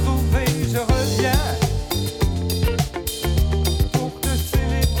retrouver, je reviens pour te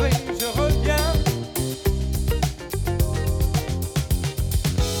célébrer, je reviens.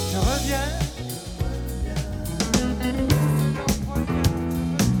 Je reviens.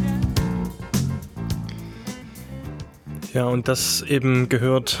 Ja, und das eben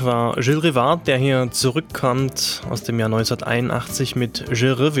gehört war Gilles Rivard, der hier zurückkommt aus dem Jahr 1981 mit Je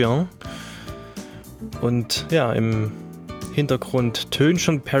Reviens. Und ja, im Hintergrund tönt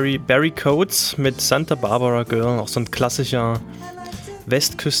schon Barry Coates mit Santa Barbara Girl, auch so ein klassischer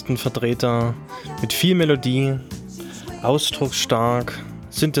Westküstenvertreter mit viel Melodie, ausdrucksstark,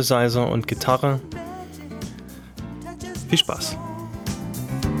 Synthesizer und Gitarre. Viel Spaß.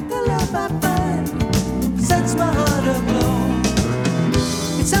 The love I find sets my heart aglow.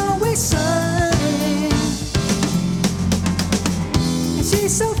 It's always sunny, and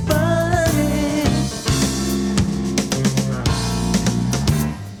she's so funny.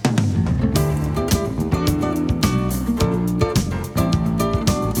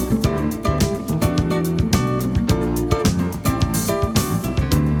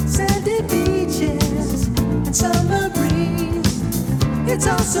 Sandy beaches and summer breeze. It's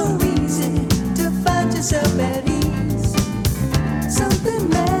all so easy to find yourself at ease. Something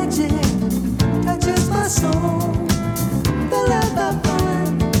magic touches my soul. The love I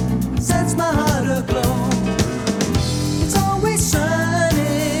find sets my heart aglow. It's always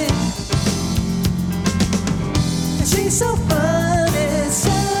sunny, and she's so funny.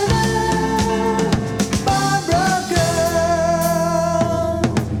 Santa Barbara girl.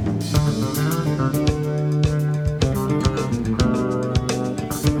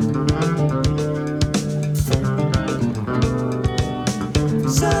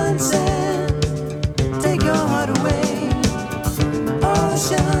 Sunset, take your heart away.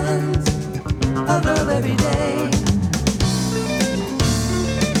 Oceans of love every day.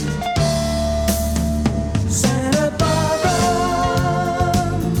 Santa Barbara,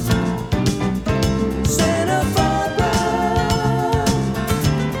 Santa Barbara,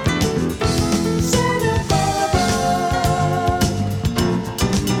 Santa Barbara,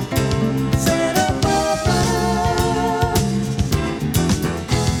 Santa Barbara.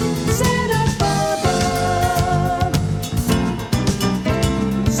 Santa Barbara,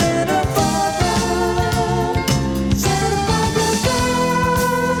 Santa Barbara,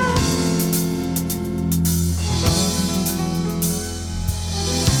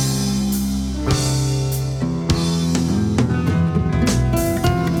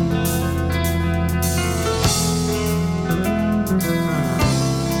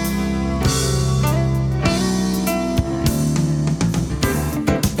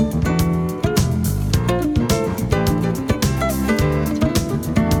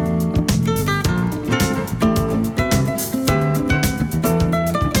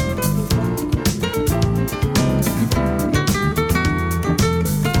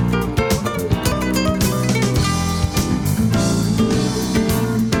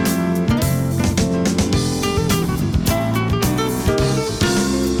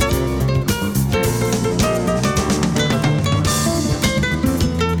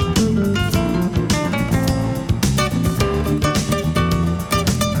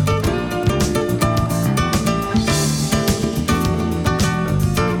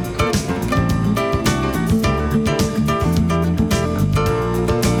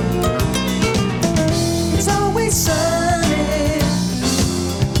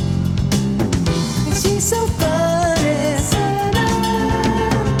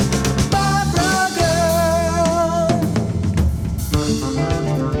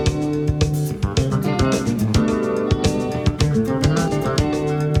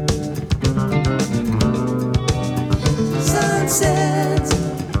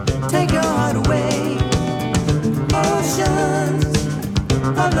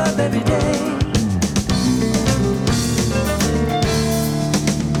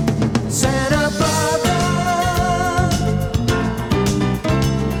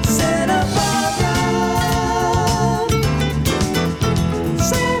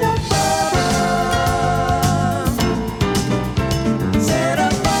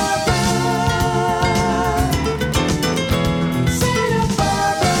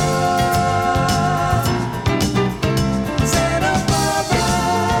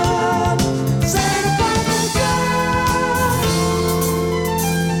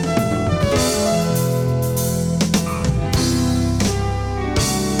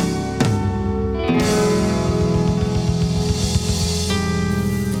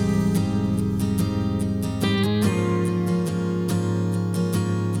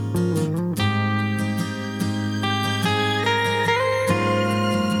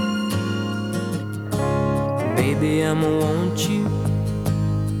 I'ma want you.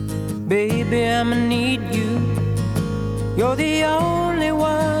 Baby, I'ma need you. You're the only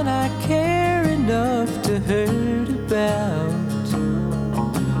one I care enough to hurt about.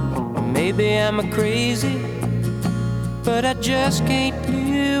 Maybe I'm a crazy, but I just can't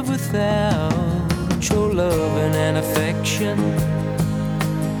live without your loving and affection,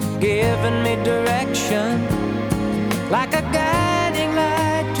 giving me direction, like a guiding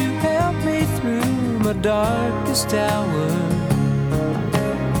light to help me through my darkest hour.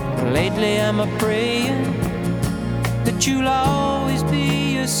 Lately I'm a praying that you'll always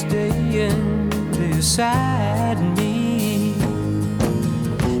be a staying beside me.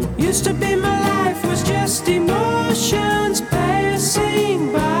 Used to be my life was just emotions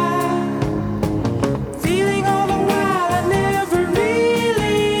passing by, feeling all the while I never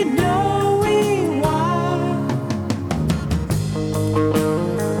really knowing why.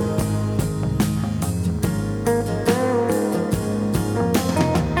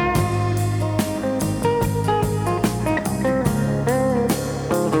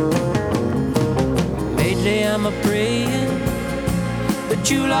 Lately I'm a praying that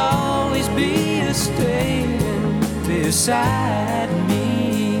you'll always be a staying beside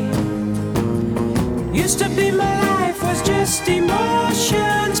me. Used to be my life was just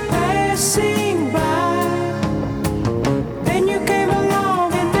emotions passing by. Then you came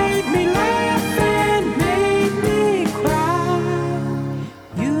along and made me laugh and made me cry.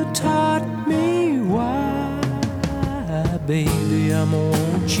 You taught me why. Baby, I'ma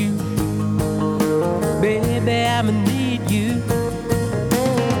want you. Baby, I'ma need you.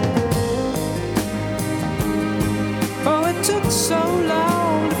 Oh, it took so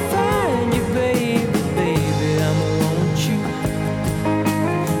long to find you, baby. Baby, I'ma want you.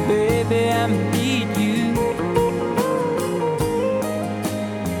 Baby, I'ma need you.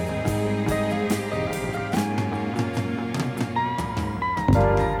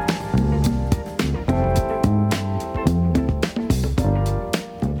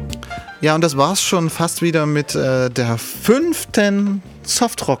 Ja, und das war's schon fast wieder mit der 5.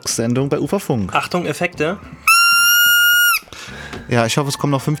 Softrock-Sendung bei Uferfunk. Achtung, Effekte. Ja, ich hoffe, es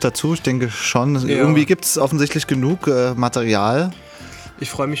kommen noch 5 dazu. Ich denke schon. Ja. Irgendwie gibt es offensichtlich genug Material. Ich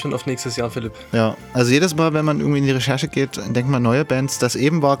freue mich schon auf nächstes Jahr, Philipp. Ja, also jedes Mal, wenn man irgendwie in die Recherche geht, denkt man neue Bands. Das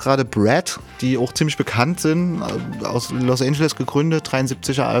eben war gerade Brad, die auch ziemlich bekannt sind, aus Los Angeles gegründet,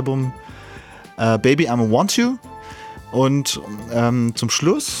 73er Album Baby, I'ma Want You. Und zum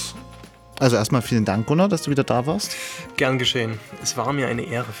Schluss, also erstmal vielen Dank, Gunnar, dass du wieder da warst. Gern geschehen. Es war mir eine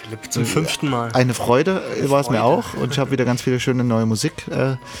Ehre, Philipp. Zum 5. Mal. Eine Freude war es mir auch. Und ich habe wieder ganz viele schöne neue Musik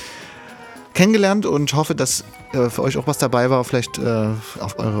kennengelernt und hoffe, dass für euch auch was dabei war, vielleicht in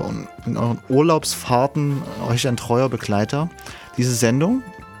euren Urlaubsfahrten euch ein treuer Begleiter, diese Sendung.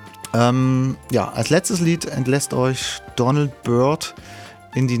 Als letztes Lied entlässt euch Donald Byrd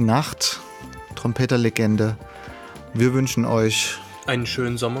in die Nacht, Trompeterlegende. Wir wünschen euch einen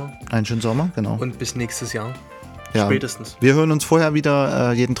schönen Sommer. Einen schönen Sommer, genau. Und bis nächstes Jahr. Ja, spätestens. Wir hören uns vorher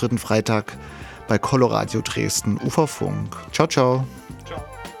wieder jeden 3. Freitag bei Coloradio Dresden, Uferfunk. Ciao, ciao. Ciao.